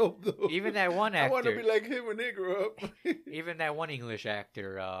 That'd be dope though. Even that one actor. I want to be like him when they grow up. Even that one English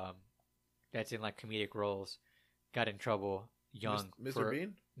actor that's in like comedic roles got in trouble young. Mr.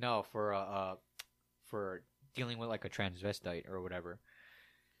 Bean? No, for dealing with like a transvestite or whatever.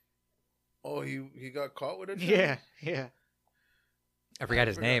 Oh, he got caught with it? Yeah. I forgot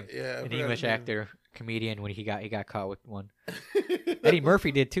his name. Yeah, an English actor, comedian. When he got caught with one. Eddie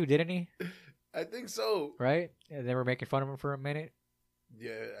Murphy did too, didn't he? I think so. Right? Yeah, they were making fun of him for a minute.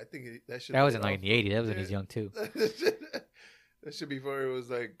 Yeah, I think that was in like in the 80s. That was when he was young too. That should be before it was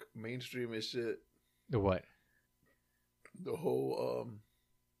like mainstream and shit. The what? The whole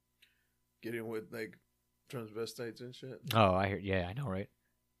getting with like transvestites and shit. Oh, I heard. Yeah, I know, right?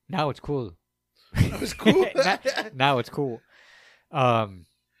 Now it's cool. That was cool. now it's cool.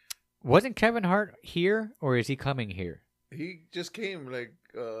 Wasn't Kevin Hart here, or is he coming here? He just came like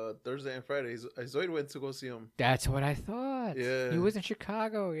Thursday and Friday. Zoid went to go see him. That's what I thought. Yeah, he was in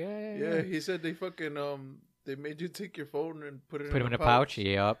Chicago. Yeah. He said they fucking they made you take your phone and put it in a pouch.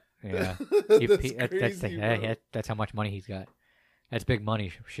 Yep. Yeah. That's how much money he's got. That's big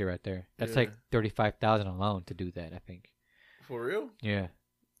money shit right there. That's like $35,000 alone to do that. I think. For real? Yeah.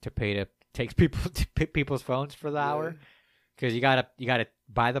 To take people's phones for the hour, because you gotta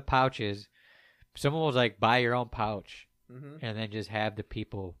buy the pouches. Someone was like, buy your own pouch, and then just have the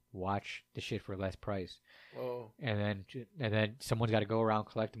people watch the shit for less price. Oh. And then someone's got to go around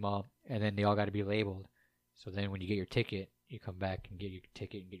collect them all, and then they all got to be labeled. So then when you get your ticket, you come back and get your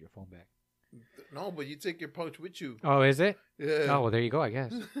ticket and get your phone back. No, but you take your pouch with you. Oh, is it? Yeah. Oh, well, there you go, I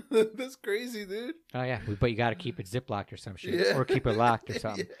guess. That's crazy, dude. Oh, yeah. But you got to keep it ziplocked or some shit. Or keep it locked or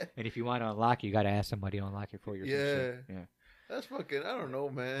something. Yeah. And if you want to unlock it, you got to ask somebody to unlock it for you. Yeah. That's fucking, I don't know,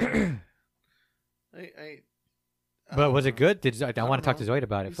 man. But was it good? I want to talk to Zoid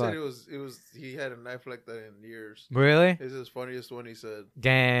about it. He said it was, he had a knife like that in years. Really? This is the funniest one he said.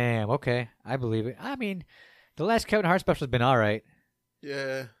 Damn, okay. I believe it. I mean, the last Kevin Hart special has been all right.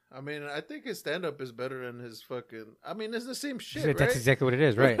 Yeah. I mean, I think his stand-up is better than his fucking... I mean, it's the same shit, That's right? exactly what it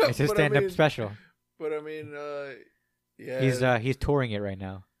is, right? It's his stand-up special. But, I mean, yeah. He's touring it right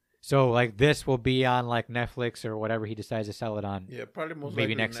now. So, like, this will be on, like, Netflix or whatever he decides to sell it on. Yeah, probably most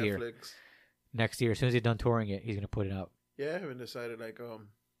maybe likely next Netflix. year. Next year. As soon as he's done touring it, he's going to put it out. Yeah, I haven't decided, like,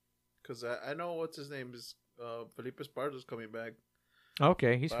 because I know what's his name is Felipe Esparza's coming back.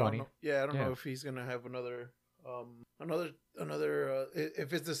 Okay, he's funny. I don't know if he's going to have another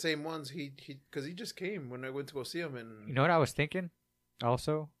if it's the same ones because he just came when I went to go see him. And you know what I was thinking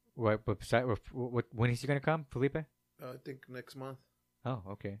also, when is he gonna come, Felipe? I think next month. Oh,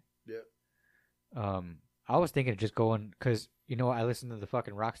 okay. Yeah. I was thinking of just going, because I listen to the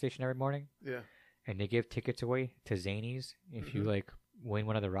fucking rock station every morning. Yeah. And they give tickets away to Zanies if you like win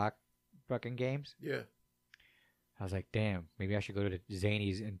one of the rock fucking games. Yeah. I was like, damn, maybe I should go to the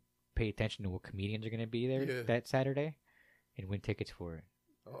Zanies and pay attention to what comedians are going to be there that Saturday and win tickets for it.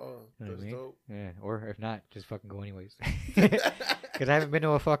 Oh, you know that's dope. Yeah, or if not, just fucking go anyways. Because I haven't been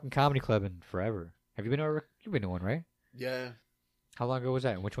to a fucking comedy club in forever. Have you been to You've been to one, right? Yeah. How long ago was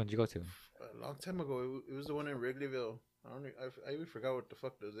that? And which one did you go to? A long time ago. It was the one in Wrigleyville. I even forgot what the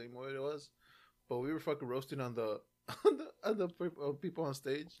fuck the name of it was. But we were fucking roasting on the people on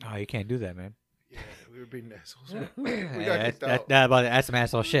stage. Oh, you can't do that, man. Yeah, we were being assholes. We got kicked out. That's some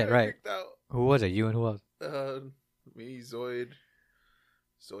asshole shit, right? Who was it? You and who else? Me,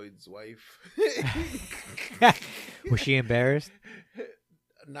 Zoid's wife. Was she embarrassed?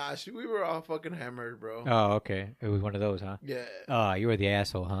 Nah, we were all fucking hammered, bro. Oh, okay. It was one of those, huh? Yeah. Oh, you were the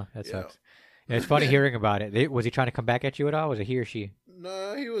asshole, huh? That sucks. Yeah, it's funny hearing about it. Was he trying to come back at you at all? Was it he or she?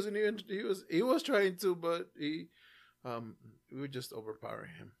 No, he wasn't even. He was trying to, but we were just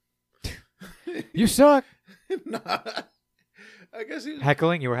overpowering him. You suck. Nah, I guess he was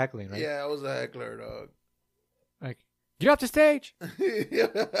heckling. You were heckling, right? Yeah, I was a heckler, dog. Like, get off the stage.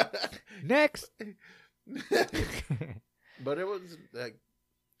 Next. But it was like,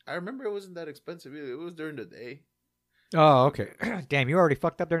 I remember it wasn't that expensive either. It was during the day. Oh, okay. Damn, you already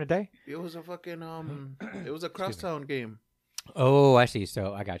fucked up during the day? It was a fucking it was a crosstown game. Oh, I see.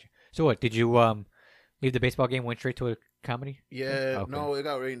 So I got you. So what? Did you Leave the baseball game, went straight to a comedy? Yeah, Okay. no, it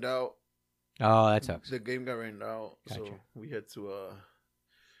got rained out. Oh, that sucks. The game got rained out, so Gotcha. we had to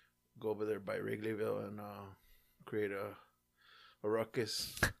go over there by Wrigleyville and create a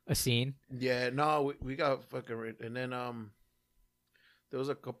ruckus. A scene? Yeah, no, we got fucking rained. And then there was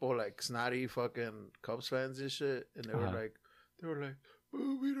a couple like snotty fucking Cubs fans and shit, and they were like,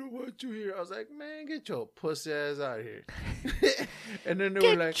 "Oh, we don't want you here." I was like, "Man, get your pussy ass out of here." And then they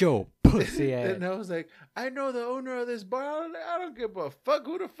were like, your pussy ass. and I was like, "I know the owner of this bar. I don't give a fuck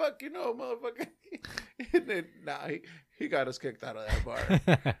who the fuck you know, motherfucker." And then he got us kicked out of that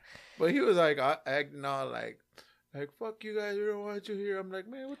bar. But he was like acting all like fuck you guys, we don't want you here. I'm like,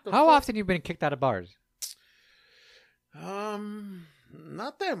 man, what the How fuck? often you been kicked out of bars?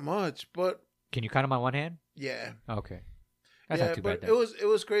 Not that much, but Can you count them on one hand? yeah. Okay. That's not too bad. But it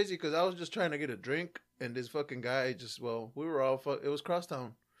was crazy because I was just trying to get a drink, and this fucking guy we were all it was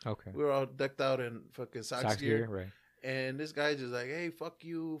crosstown. Okay. We were all decked out in fucking Sox gear, right. and this guy just like, hey, fuck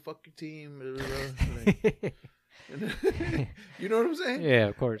you, fuck your team, blah, blah, blah. And you know what I'm saying? Yeah,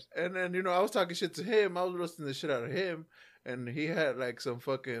 of course. And then I was talking shit to him. I was roasting the shit out of him, and he had like some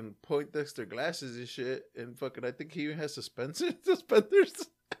fucking Poindexter glasses and shit, and fucking I think he even has suspenders.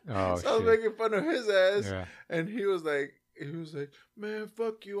 Oh, So I was shit. making fun of his ass, Yeah. and he was like, man,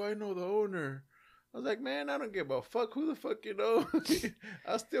 fuck you, I know the owner. I was like, man, I don't give a fuck who the fuck you know.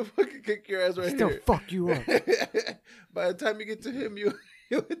 I'll still fucking kick your ass right Still here. fuck you up. By the time you get to him, you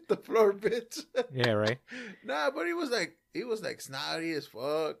hit the floor, bitch. Yeah, right. Nah, but he was like snotty as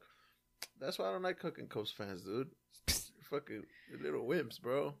fuck. That's why I don't like cooking Cubs fans, dude. Fucking little wimps,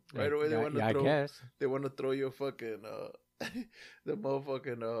 bro. Right away I guess. they want to throw your fucking the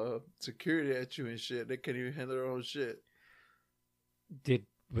motherfucking security at you and shit. They can't even handle their own shit.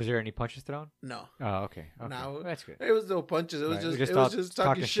 Was there any punches thrown? No. Oh, okay. No. That's good. It was no punches. It was Right. just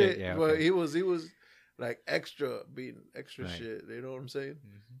talking shit. Yeah, But okay. he was like being extra Right. shit. You know what I'm saying?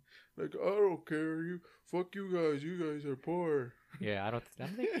 Mhm. Like, I don't care. Fuck you guys. You guys are poor. Yeah, I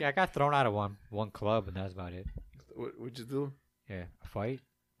think I got thrown out of one club, and that was about it. What'd you do? Yeah, a fight,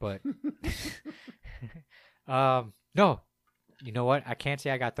 but no. You know what? I can't say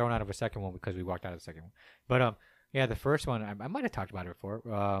I got thrown out of a second one because we walked out of the second one. But yeah, the first one I might have talked about it before.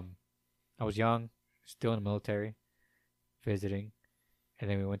 I was young, still in the military, visiting, and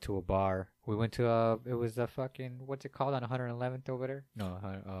then we went to a bar. We went to it was a fucking what's it called on 111th over there? No,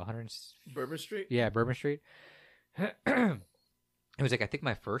 100. Bourbon Street? Yeah, Bourbon Street. It was like I think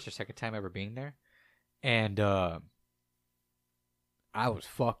my first or second time ever being there, and I was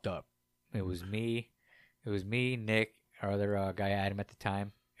fucked up. It was me, Nick, our other guy Adam at the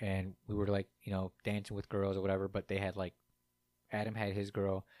time, and we were like dancing with girls or whatever. But they had like Adam had his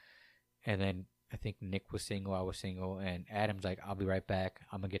girl, and then I think Nick was single, I was single, and Adam's like, "I'll be right back.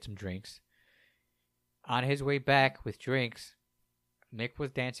 I'm gonna get some drinks." On his way back with drinks, Nick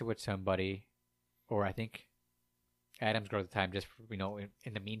was dancing with somebody, or I think Adam's girl at the time, just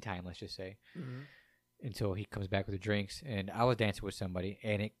in the meantime, let's just say, until he comes back with the drinks. And I was dancing with somebody,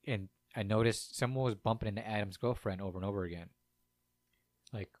 and I noticed someone was bumping into Adam's girlfriend over and over again,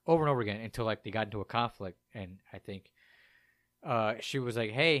 until like they got into a conflict. And I think she was like,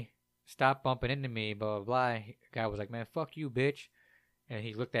 "Hey, stop bumping into me," blah blah blah. The guy was like, "Man, fuck you, bitch." And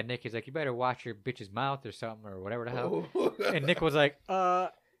he looked at Nick. He's like, "You better watch your bitch's mouth or something or whatever the hell." And Nick was like,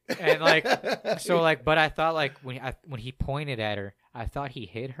 and like, so like, but I thought like when he pointed at her, I thought he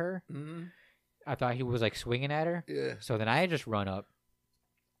hit her. Mm-hmm. I thought he was like swinging at her. Yeah. So then I just run up,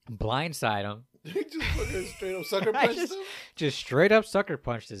 blindside him, He just fucking straight up sucker I punched him. just straight up sucker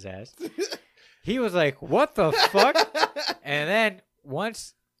punched his ass. He was like, "What the fuck?" And then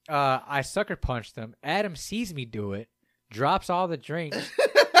once I sucker punched him, Adam sees me do it, drops all the drinks,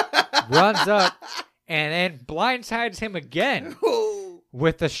 runs up, and then blindsides him again Oh,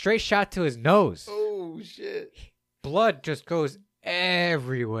 with a straight shot to his nose. oh shit. Blood just goes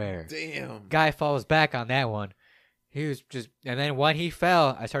everywhere. Damn. Guy falls back on that one. He was just, and then when he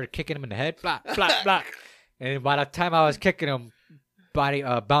fell, I started kicking him in the head, blah blah blah. And by the time I was kicking him,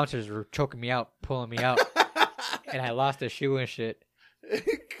 bouncers were choking me out, pulling me out, and I lost a shoe and shit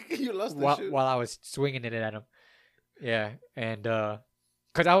You lost the shoe. while I was swinging it at him. Yeah, and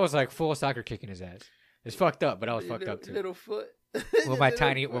cause I was like full soccer kicking his ass. It's fucked up, but I was fucked up too. Little foot. With my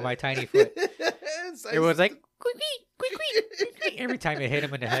tiny foot. It was like squeaky, every time it hit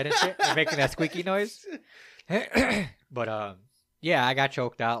him in the head and shit, and making that squeaky noise. But yeah, I got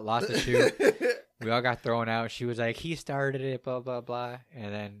choked out, lost the shoe. We all got thrown out. She was like, "He started it," blah blah blah,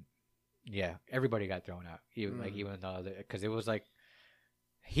 and then yeah, everybody got thrown out, even the other, because it was like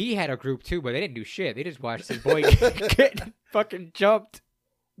he had a group too, but they didn't do shit. They just watched his boy get fucking jumped.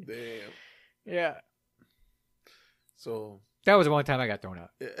 Damn. Yeah, So That was the one time I got thrown out.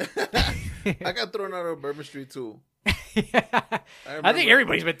 I got thrown out of Bourbon Street too. I think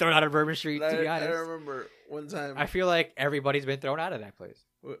everybody's been thrown out of Bourbon Street, to be I honest. remember one time I feel like everybody's been thrown out of that place.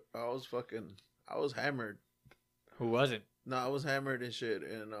 I was hammered. Who wasn't? No, I was hammered and shit,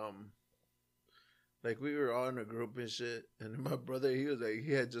 and like we were all in a group and shit, and my brother,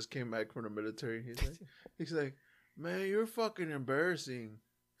 he had just came back from the military. He's like, man, you're fucking embarrassing.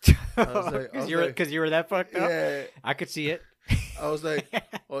 Because you were that fucked up? Yeah. I could see it. I was like,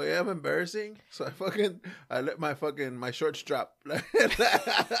 oh yeah, I'm embarrassing. So I let my shorts drop.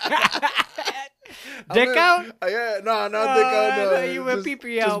 Dick out? Yeah, no, not dick out. No. You went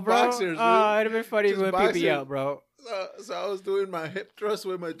pee out, bro. Boxers, oh, it'd have been funny if you Just went pee boxers. out, bro. So I was doing my hip thrust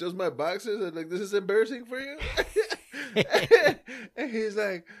with my boxers, and like, this is embarrassing for you. And he's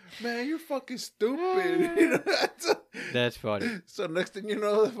like, man, you're fucking stupid. You know? That's funny. So next thing you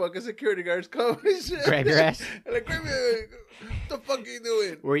know, the fucking security guards come and shit. Grab your ass. And like, grab me. What the fuck are you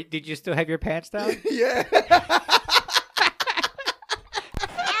doing? Did you still have your pants down? Yeah.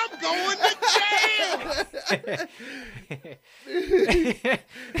 I'm going to jail.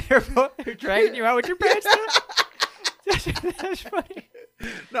 They're dragging you out with your pants down? That's funny.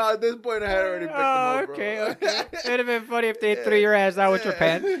 No, at this point I had already picked them up, bro. Okay. It'd have been funny if they threw your ass out with your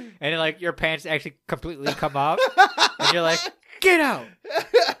pants, and then, like, your pants actually completely come off, and you're like, get out.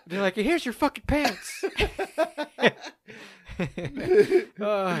 They're like, here's your fucking pants.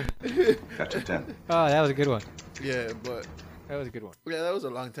 Oh, that was a good one. Yeah, but That was a good one. yeah, that was a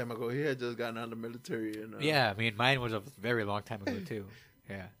long time ago. He had just gotten out of the military, and Yeah, I mean, mine was a very long time ago, too.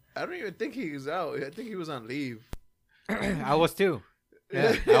 Yeah. I don't even think he was out. I think he was on leave. I was, too.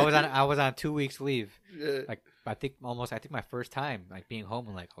 Yeah, I was on 2 weeks leave. Yeah. Like, I think my first time, like, being home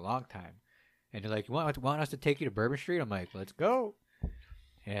in, like, a long time. And they're like, you want us to take you to Bourbon Street? I'm like, let's go.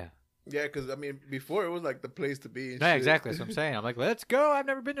 Yeah. Yeah, because I mean, before it was like the place to be. And Yeah, shit. exactly. That's what I'm saying. I'm like, let's go. I've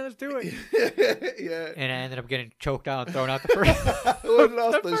never been there. Let's do it. Yeah. And I ended up getting choked out and thrown out the first, We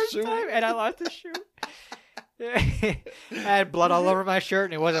lost the first shoe. time, and I lost the shoe. Yeah. I had blood all over my shirt,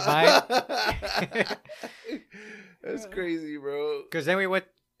 and it wasn't mine. That's crazy, bro. Because then we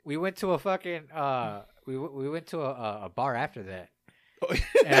went to a fucking we went to a bar after that. Oh,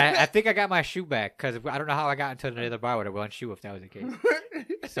 And I think I got my shoe back because I don't know how I got into another bar with a one shoe if that was the case.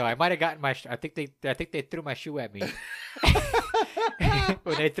 So I might have gotten my. I think they threw my shoe at me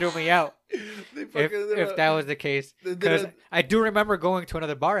when they threw me out. If that was the case, because I do remember going to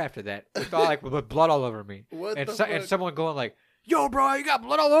another bar after that with all with blood all over me, What and the fuck? and someone going like, "Yo, bro, you got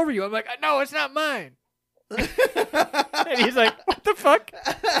blood all over you." I'm like, "No, it's not mine." And he's like, "What the fuck?"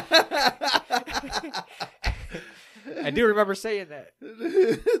 I do remember saying that.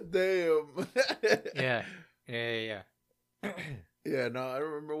 Damn. Yeah. Yeah, no, I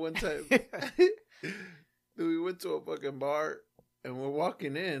remember one time. Dude, we went to a fucking bar and we're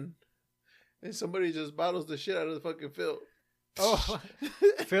walking in and somebody just bottles the shit out of the fucking field. Oh,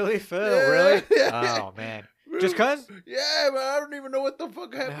 Philly Phil, Yeah. really? Yeah. Oh man, just cause? Yeah, but I don't even know what the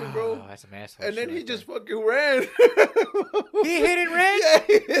fuck happened, bro. Oh, that's some asshole. And then shit he right just there. fucking ran. He hit and ran? Yeah,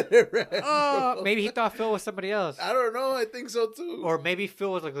 he hit and ran. Oh, bro. maybe he thought Phil was somebody else. I don't know. I think so too. Or maybe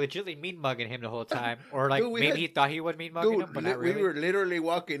Phil was like legitimately mean mugging him the whole time. Or like Dude, we maybe had- he thought he was mean mugging Dude, him, but not really. we were literally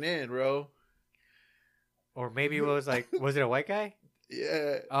walking in, bro. Or maybe it was like, was it a white guy?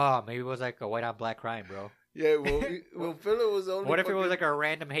 Yeah, Oh, maybe it was like a white on black crime, bro. yeah. Well, Philip was the only. What if it was fucking- like a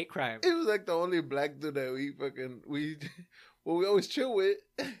random hate crime? It was like the only black dude that we always chill with.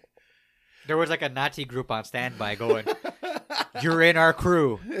 There was like a Nazi group on standby going, "You're in our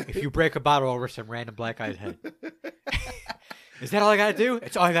crew if you break a bottle over some random black guy's head." Is that all I gotta do?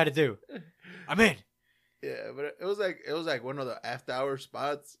 It's all I gotta do. I'm in. Yeah, but it was like one of the after hour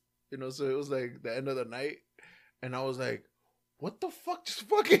spots, you know. So it was like the end of the night, and I was like, "What the fuck just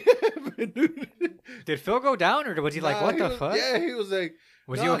fucking happened, dude?" Did Phil go down, or was he like, Nah, "What he the was- fuck"? Yeah, he was like,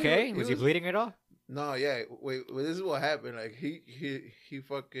 Was no, he he okay? was- he Was he was- bleeding at all? "No, yeah, wait, this is what happened." Like he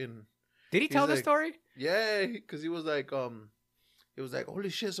fucking Did he tell the like- story? yeah, because he was like, holy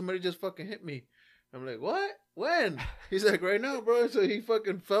shit, somebody just fucking hit me. I'm like, what? When? He's like, right now, bro. So he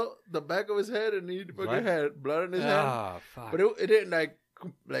fucking felt the back of his head and he fucking Blood? had blood in his hand. Oh fuck! But it didn't like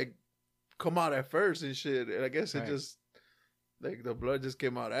come out at first and shit. And I guess it Right. just like the blood just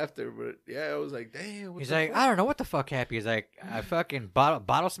came out after. But yeah, I was like, damn. What He's the like, fuck? I don't know what the fuck happened. He's like, I fucking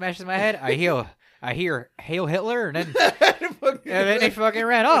bottle smashes my head. I hear Hail Hitler, and then he fucking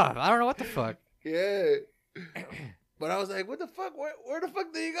ran off. I don't know what the fuck. Yeah. But I was like, what the fuck? Where the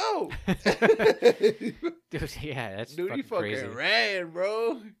fuck did he go? Dude, yeah, that's Dude, he fucking fucking crazy. ran,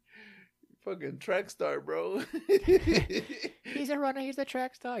 bro. fucking track star, bro. He's a runner. He's a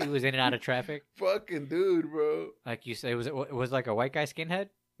track star. He was in and out of traffic. Fucking dude, bro. Like you said, it was like a white guy skinhead.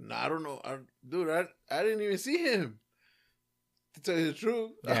 No, I don't know. Dude, I didn't even see him. To tell you the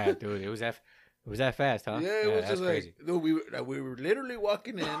truth. Yeah, dude, it was that fast, huh? Yeah, it was just crazy. like, dude, we were literally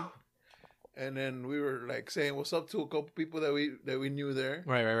walking in, and then we were like saying what's up to a couple people that we knew there.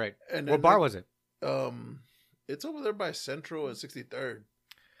 Right. And What bar was it? It's over there by Central and 63rd.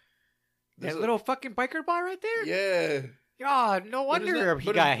 That little fucking biker bar right there. Yeah. Oh, no wonder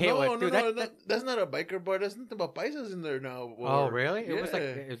he got hit with. Dude, that's not a biker bar. There's nothing but paisas in there now. Oh, really? Yeah. It was like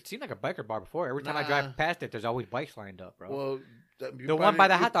it seemed like a biker bar before. Every time I drive past it, there's always bikes lined up, bro. Well, the one by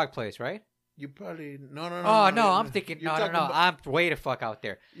the hot dog place, right? You probably no. Oh no, I'm thinking no. I'm way the fuck out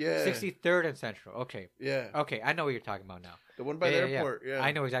there. Yeah, 63rd and Central. Okay. Yeah. Okay, I know what you're talking about now. The one by the airport. Yeah.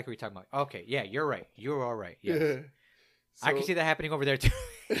 I know exactly what you're talking about. Okay, yeah, you're right. You're all right. Yes. Yeah. So, I can see that happening over there too.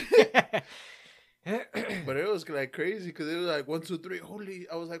 But it was like crazy because it was like 1, 2, 3. Holy!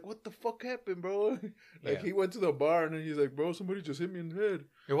 I was like, what the fuck happened, bro? He went to the bar and then he's like, bro, somebody just hit me in the head.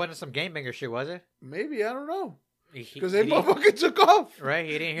 It wasn't some game banger shit, was it? Maybe, I don't know. Because they motherfucking took off. Right?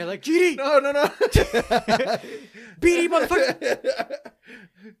 He didn't hear like, GD! No. BD, motherfucker!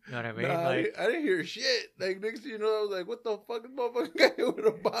 You know what I mean? Nah, like, I didn't hear shit. Like, next thing you know, I was like, what the fuck is motherfucking guy with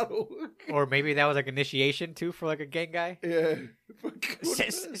a bottle? Or maybe that was like initiation too for like a gang guy. Yeah.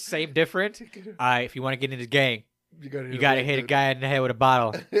 Same different. If you want to get into the gang, you gotta hit a dude. guy in the head with a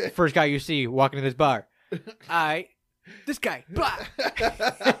bottle. First guy you see walking in this bar. Alright. This guy. Blah.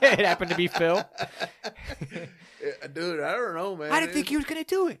 It happened to be Phil. Dude, I don't know, man. I didn't think he was gonna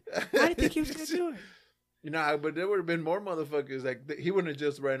do it. You know, but there would have been more motherfuckers. Like, he wouldn't have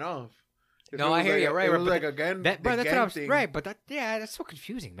just ran off. No, I hear you. Right, it was but like a gang. That's what I was. Right, but that's so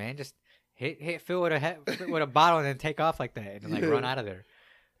confusing, man. Just hit Phil with a bottle and then take off like that and like run out of there.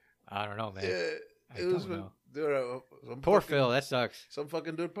 I don't know, man. Yeah, I don't know. Dude, Poor Phil, that sucks. Some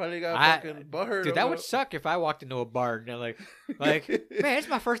fucking dude probably got fucking butthurt. Dude, that would suck if I walked into a bar and they're like, man, it's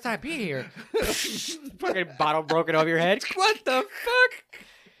my first time being here. Fucking bottle broken over your head. What the fuck?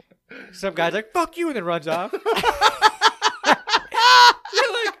 Some guy's like, fuck you, and then runs off. You're like,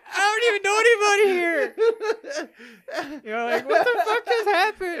 I don't even know anybody here. You're like, what the fuck just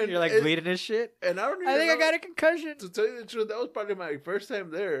happened? You're like bleeding and shit. And I don't even I got a concussion. To tell you the truth, that was probably my first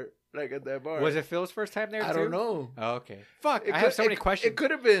time there, like at that bar. Was it Phil's first time there too? I don't know. Oh, okay. Fuck, I have so many questions. It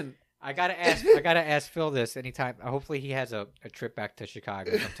could have been. I gotta ask Phil this anytime. Hopefully he has a trip back to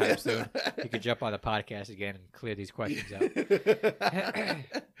Chicago sometime soon. He could jump on the podcast again and clear these questions out.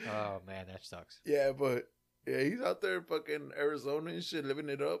 Oh man, that sucks. Yeah, but he's out there fucking Arizona and shit, living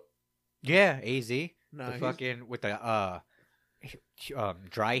it up. Yeah, AZ. Nah, the fucking with the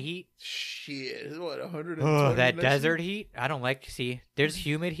dry heat. Shit, it's what 120. Oh, that desert heat. I don't like. See, there's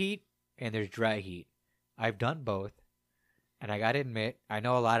humid heat and there's dry heat. I've done both. And I gotta admit, I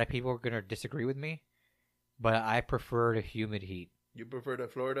know a lot of people are gonna disagree with me, but I prefer the humid heat. You prefer the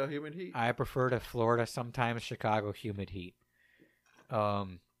Florida humid heat? I prefer the Florida, sometimes Chicago humid heat.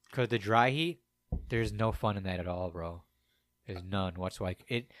 'Cause the dry heat, there's no fun in that at all, bro. There's none whatsoever.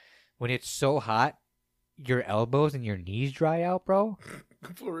 When it's so hot, your elbows and your knees dry out, bro.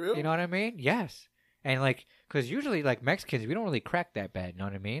 For real? You know what I mean? Yes. And like, 'cause usually like Mexicans, we don't really crack that bad. You know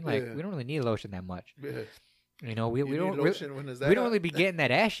what I mean? Like, we don't really need lotion that much. Yeah. You know, we don't really be getting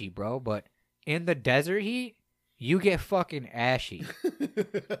that ashy, bro. But in the desert heat, you get fucking ashy,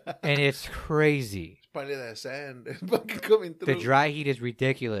 and it's crazy. It's probably that sand fucking coming through. The dry heat is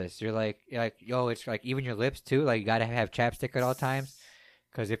ridiculous. You're like, yo, it's like even your lips too. Like you gotta have chapstick at all times,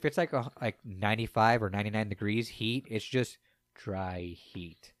 because if it's like 95 or 99 degrees heat, it's just dry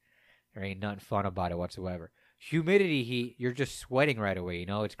heat. There ain't nothing fun about it whatsoever. Humidity heat, you're just sweating right away. You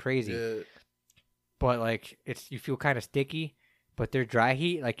know, it's crazy. Yeah. But like you feel kind of sticky, but they're dry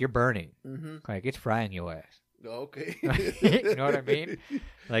heat, like you're burning, like it's frying your ass. Okay, you know what I mean?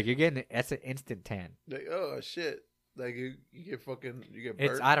 Like you're getting that's an instant tan. Like oh shit, like you get burnt.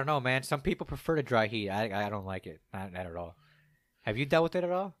 It's I don't know, man. Some people prefer the dry heat. I don't like it, not at all. Have you dealt with it at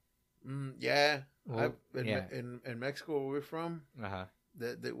all? Yeah, well, in Mexico where we're from,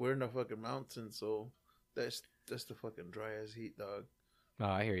 that we're in the fucking mountains, so that's the fucking dry ass heat, dog. Oh,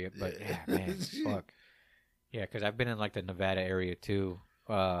 I hear you, but yeah, man, fuck. Yeah, because I've been in like the Nevada area too,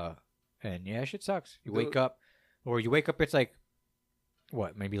 and yeah, shit sucks. You wake up, it's like,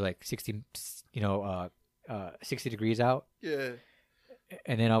 what, maybe like 60, 60 degrees out. Yeah.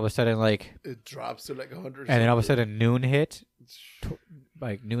 And then all of a sudden, like it drops to like 100. And then all of a sudden, noon hits,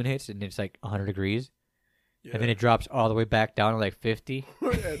 and it's like 100 degrees. Yeah. And then it drops all the way back down to like 50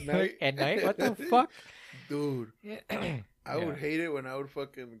 at night. At night, what the fuck, dude? I would hate it when I would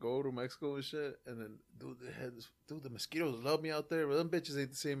fucking go to Mexico and shit, and then the mosquitoes love me out there, but them bitches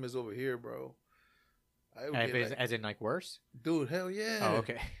ain't the same as over here, bro. I would get like, as in like worse. dude, hell yeah. Oh,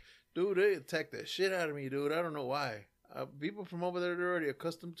 okay. Dude, they attack the shit out of me, dude. I don't know why. People from over there, they're already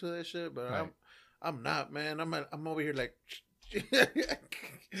accustomed to that shit, but Right. I'm not, man. I'm over here like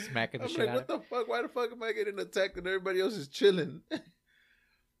Smacking the I'm shit like, out what the fuck? Why the fuck am I getting attacked and everybody else is chilling?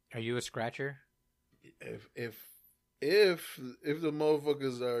 Are you a scratcher? If the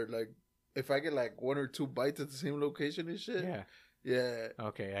motherfuckers are like, if I get like 1 or 2 bites at the same location and shit, yeah.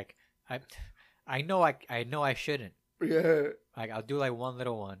 Okay. Like I know I shouldn't. Yeah. Like I'll do like one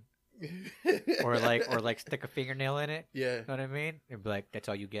little one, or like stick a fingernail in it. Yeah. You know what I mean? And be like, that's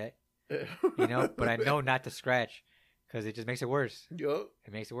all you get. You know. But I know not to scratch because it just makes it worse. Yup.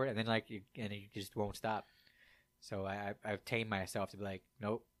 It makes it worse, and then you just won't stop. So I've tamed myself to be like,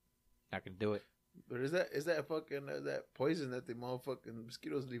 nope, not gonna do it. But is that fucking that poison that the motherfucking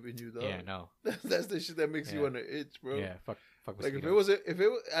mosquitoes leave in you, though? Yeah, no. That's the shit that makes you want to itch, bro. Yeah, fuck Like mosquitoes. if it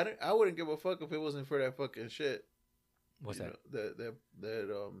was, I wouldn't give a fuck if it wasn't for that fucking shit. What's You that?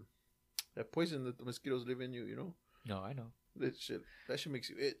 know, that poison that the mosquitoes live in you. You know, No, I know. that shit makes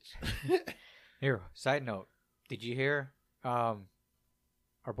you itch. Here, side note. Did you hear?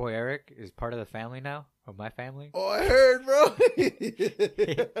 Our boy Eric is part of the family now, of my family. Oh, I heard, bro.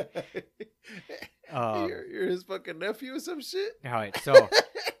 You're his fucking nephew or some shit. All right, so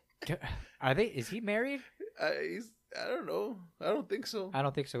are they? Is he married? I don't know. I don't think so. I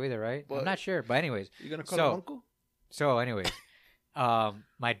don't think so either, right? But- I'm not sure, but anyways. You gonna call So- him uncle? So, anyways,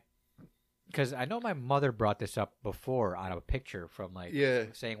 because I know my mother brought this up before on a picture from Yeah.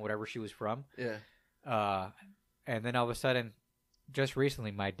 saying whatever she was from. Yeah. And then all of a sudden, just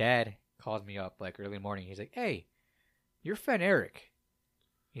recently, my dad calls me up like early in the morning. He's like, "Hey, your friend Eric."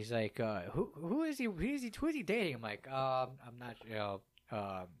 He's like, "Who is he? Who is he dating?" I'm like, "I'm not.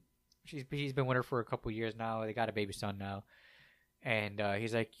 He's been with her for a couple years now. They got a baby son now." And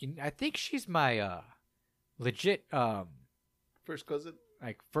he's like, "I think she's my legit First cousin.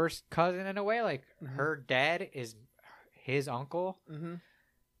 like first cousin in a way. Like Mhm. her dad is his uncle." Mm-hmm.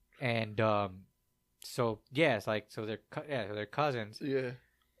 And so yeah, it's like so they're cousins. Yeah.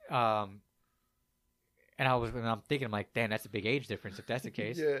 And I'm thinking, I'm like, damn, that's a big age difference if that's the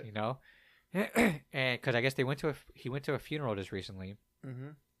case. Yeah. You know, and because I guess he went to a funeral just recently Mm-hmm.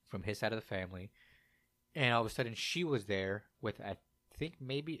 from his side of the family, and all of a sudden she was there with I think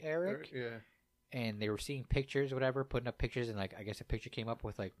maybe Eric, Yeah. and they were seeing pictures or whatever, putting up pictures, and like I guess a picture came up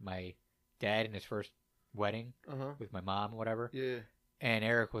with like my dad in his first wedding Uh-huh. with my mom, or whatever. Yeah. And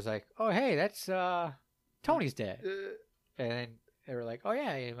Eric was like, "Oh, hey, that's Tony's dad." Yeah. And then they were like, "Oh yeah,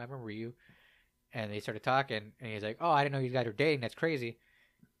 I remember you." And they started talking, and he's like, "Oh, I didn't know you guys were dating. That's crazy."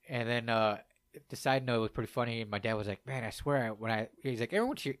 And then the side note was pretty funny. My dad was like, "Man, I swear he's like, "You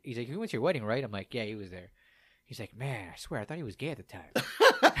went to your wedding, right?" I'm like, "Yeah, he was there." He's like, "Man, I swear I thought he was gay at the time."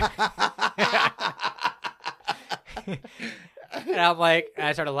 And I'm like,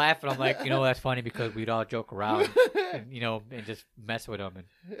 I started laughing. I'm like, that's funny because we'd all joke around and and just mess with him and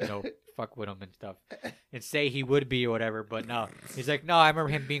fuck with him and stuff and say he would be or whatever. But no, he's like, no, I remember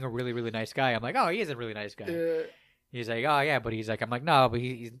him being a really, really nice guy. I'm like, oh, he is a really nice guy. Yeah. He's like, oh yeah, but he's like, I'm like, no, but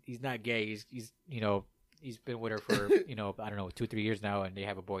he's not gay. He's been with her for I don't know 2-3 years now, and they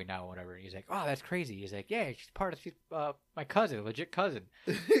have a boy now, or whatever. And he's like, oh, that's crazy. He's like, yeah, she's my cousin, legit cousin.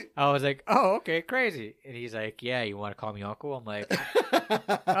 I was like, oh, okay, crazy. And he's like, yeah, you want to call me uncle? I'm like,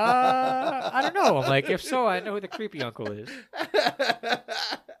 I don't know. I'm like, if so, I know who the creepy uncle is.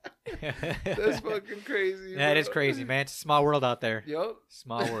 That's fucking crazy. That is bro. crazy, man. It's a small world out there. Yup.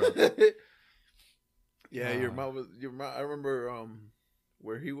 Small world. Yeah, your mom. I remember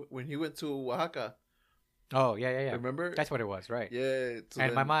when he went to Oaxaca. Oh yeah. Remember? That's what it was, right? Yeah. So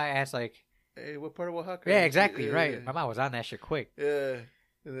and then, my mom asked like, hey, what part of Oaxaca? yeah, exactly, Yeah, right. yeah. My mom was on that shit quick. Yeah.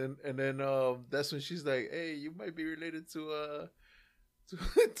 And then that's when she's like, hey, you might be related to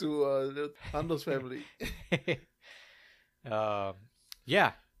Ando's family.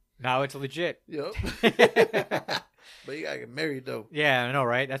 Yeah. Now it's legit. Yup. But you gotta get married though. Yeah, I know,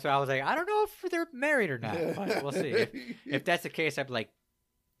 right? That's why I was like, I don't know if they're married or not. But we'll see. If that's the case, I'd be like,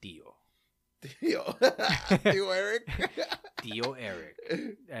 Dio. Dio Eric. Dio Eric.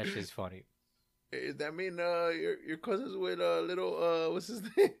 That's just funny. Does that mean your cousins with little what's his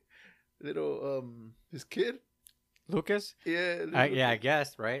name? Little his kid? Lucas? Yeah. Yeah, I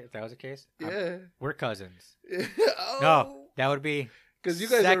guess, right? If that was the case. Yeah. We're cousins. Oh. No, that would be because you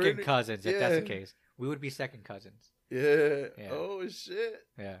guys second are really... cousins if that's the Yeah. case. We would be second cousins. Yeah. Yeah. Oh shit.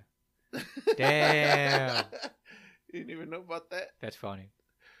 Yeah. Damn. You didn't even know about that. That's funny.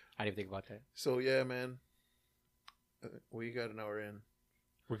 I didn't even think about that. So yeah, man. We got an hour in.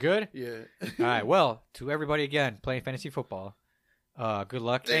 We're good? Yeah. All right. Well, to everybody again playing fantasy football, good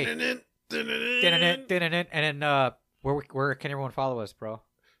luck. Hey. And then where can everyone follow us, bro?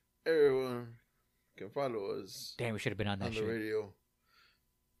 Everyone can follow us. Damn, we should have been on that on the radio.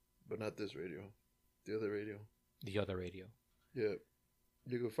 But not this radio. The other radio. The other radio. Yeah.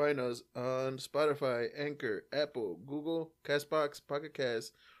 You can find us on Spotify, Anchor, Apple, Google, Castbox, Pocket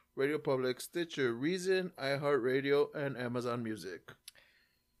Cast, Radio Public, Stitcher, Reason, iHeartRadio, and Amazon Music.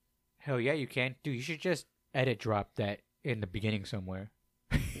 Hell yeah, you can. Dude, you should just edit drop that in the beginning somewhere.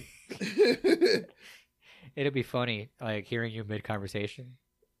 It'll be funny, like hearing you mid conversation.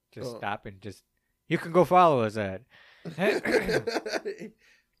 Just stop and just you can go follow us at.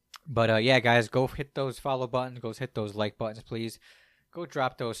 But yeah, guys, go hit those follow buttons. Go hit those like buttons, please. Go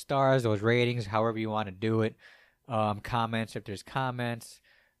drop those stars, those ratings, however you want to do it. Comments if there's comments.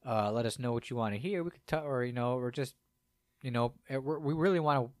 Let us know what you want to hear. We could talk, or or just we really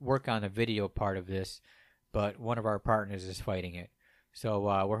want to work on the video part of this, but one of our partners is fighting it. So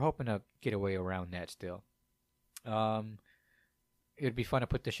we're hoping to get a way around that still. It'd be fun to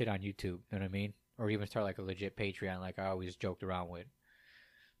put this shit on YouTube, you know what I mean? Or even start like a legit Patreon like I always joked around with.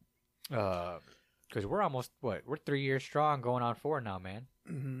 Because we're almost, we're 3 years strong going on 4 now, man.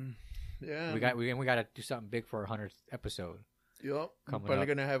 Mm-hmm. Yeah. We got to do something big for our 100th episode. Yep. Probably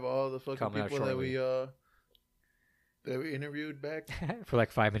going to have all the fucking people that we interviewed back. For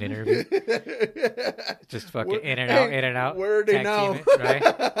like 5-minute interview. Just fucking in and out. Where are they now? Right?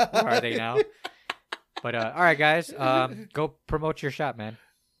 Where are they now? But, all right, guys. Go promote your shop, man.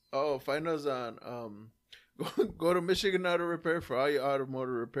 Oh, find us on, go to Michigan Auto Repair for all your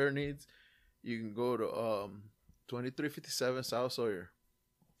automotive repair needs. You can go to 2357 South Sawyer.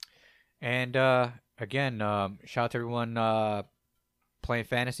 And, again, shout out to everyone playing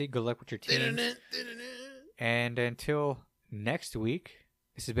fantasy. Good luck with your team. And until next week,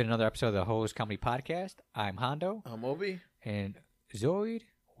 this has been another episode of the Hose Comedy Podcast. I'm Hondo. I'm Obi. And Zoid,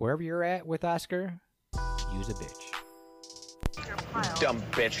 wherever you're at with Oscar, use a bitch. Dumb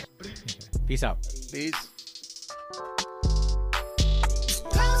bitch. Peace out. Peace.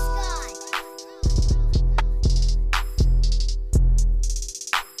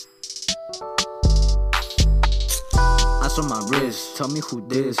 On my wrist, tell me who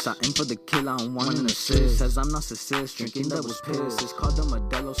this. I aim for the kill, I don't want an assist. Says I'm narcissist, drinking that was piss. It's called the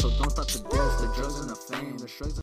Modelo, so don't stop to diss. The drugs and the fame, the drugs.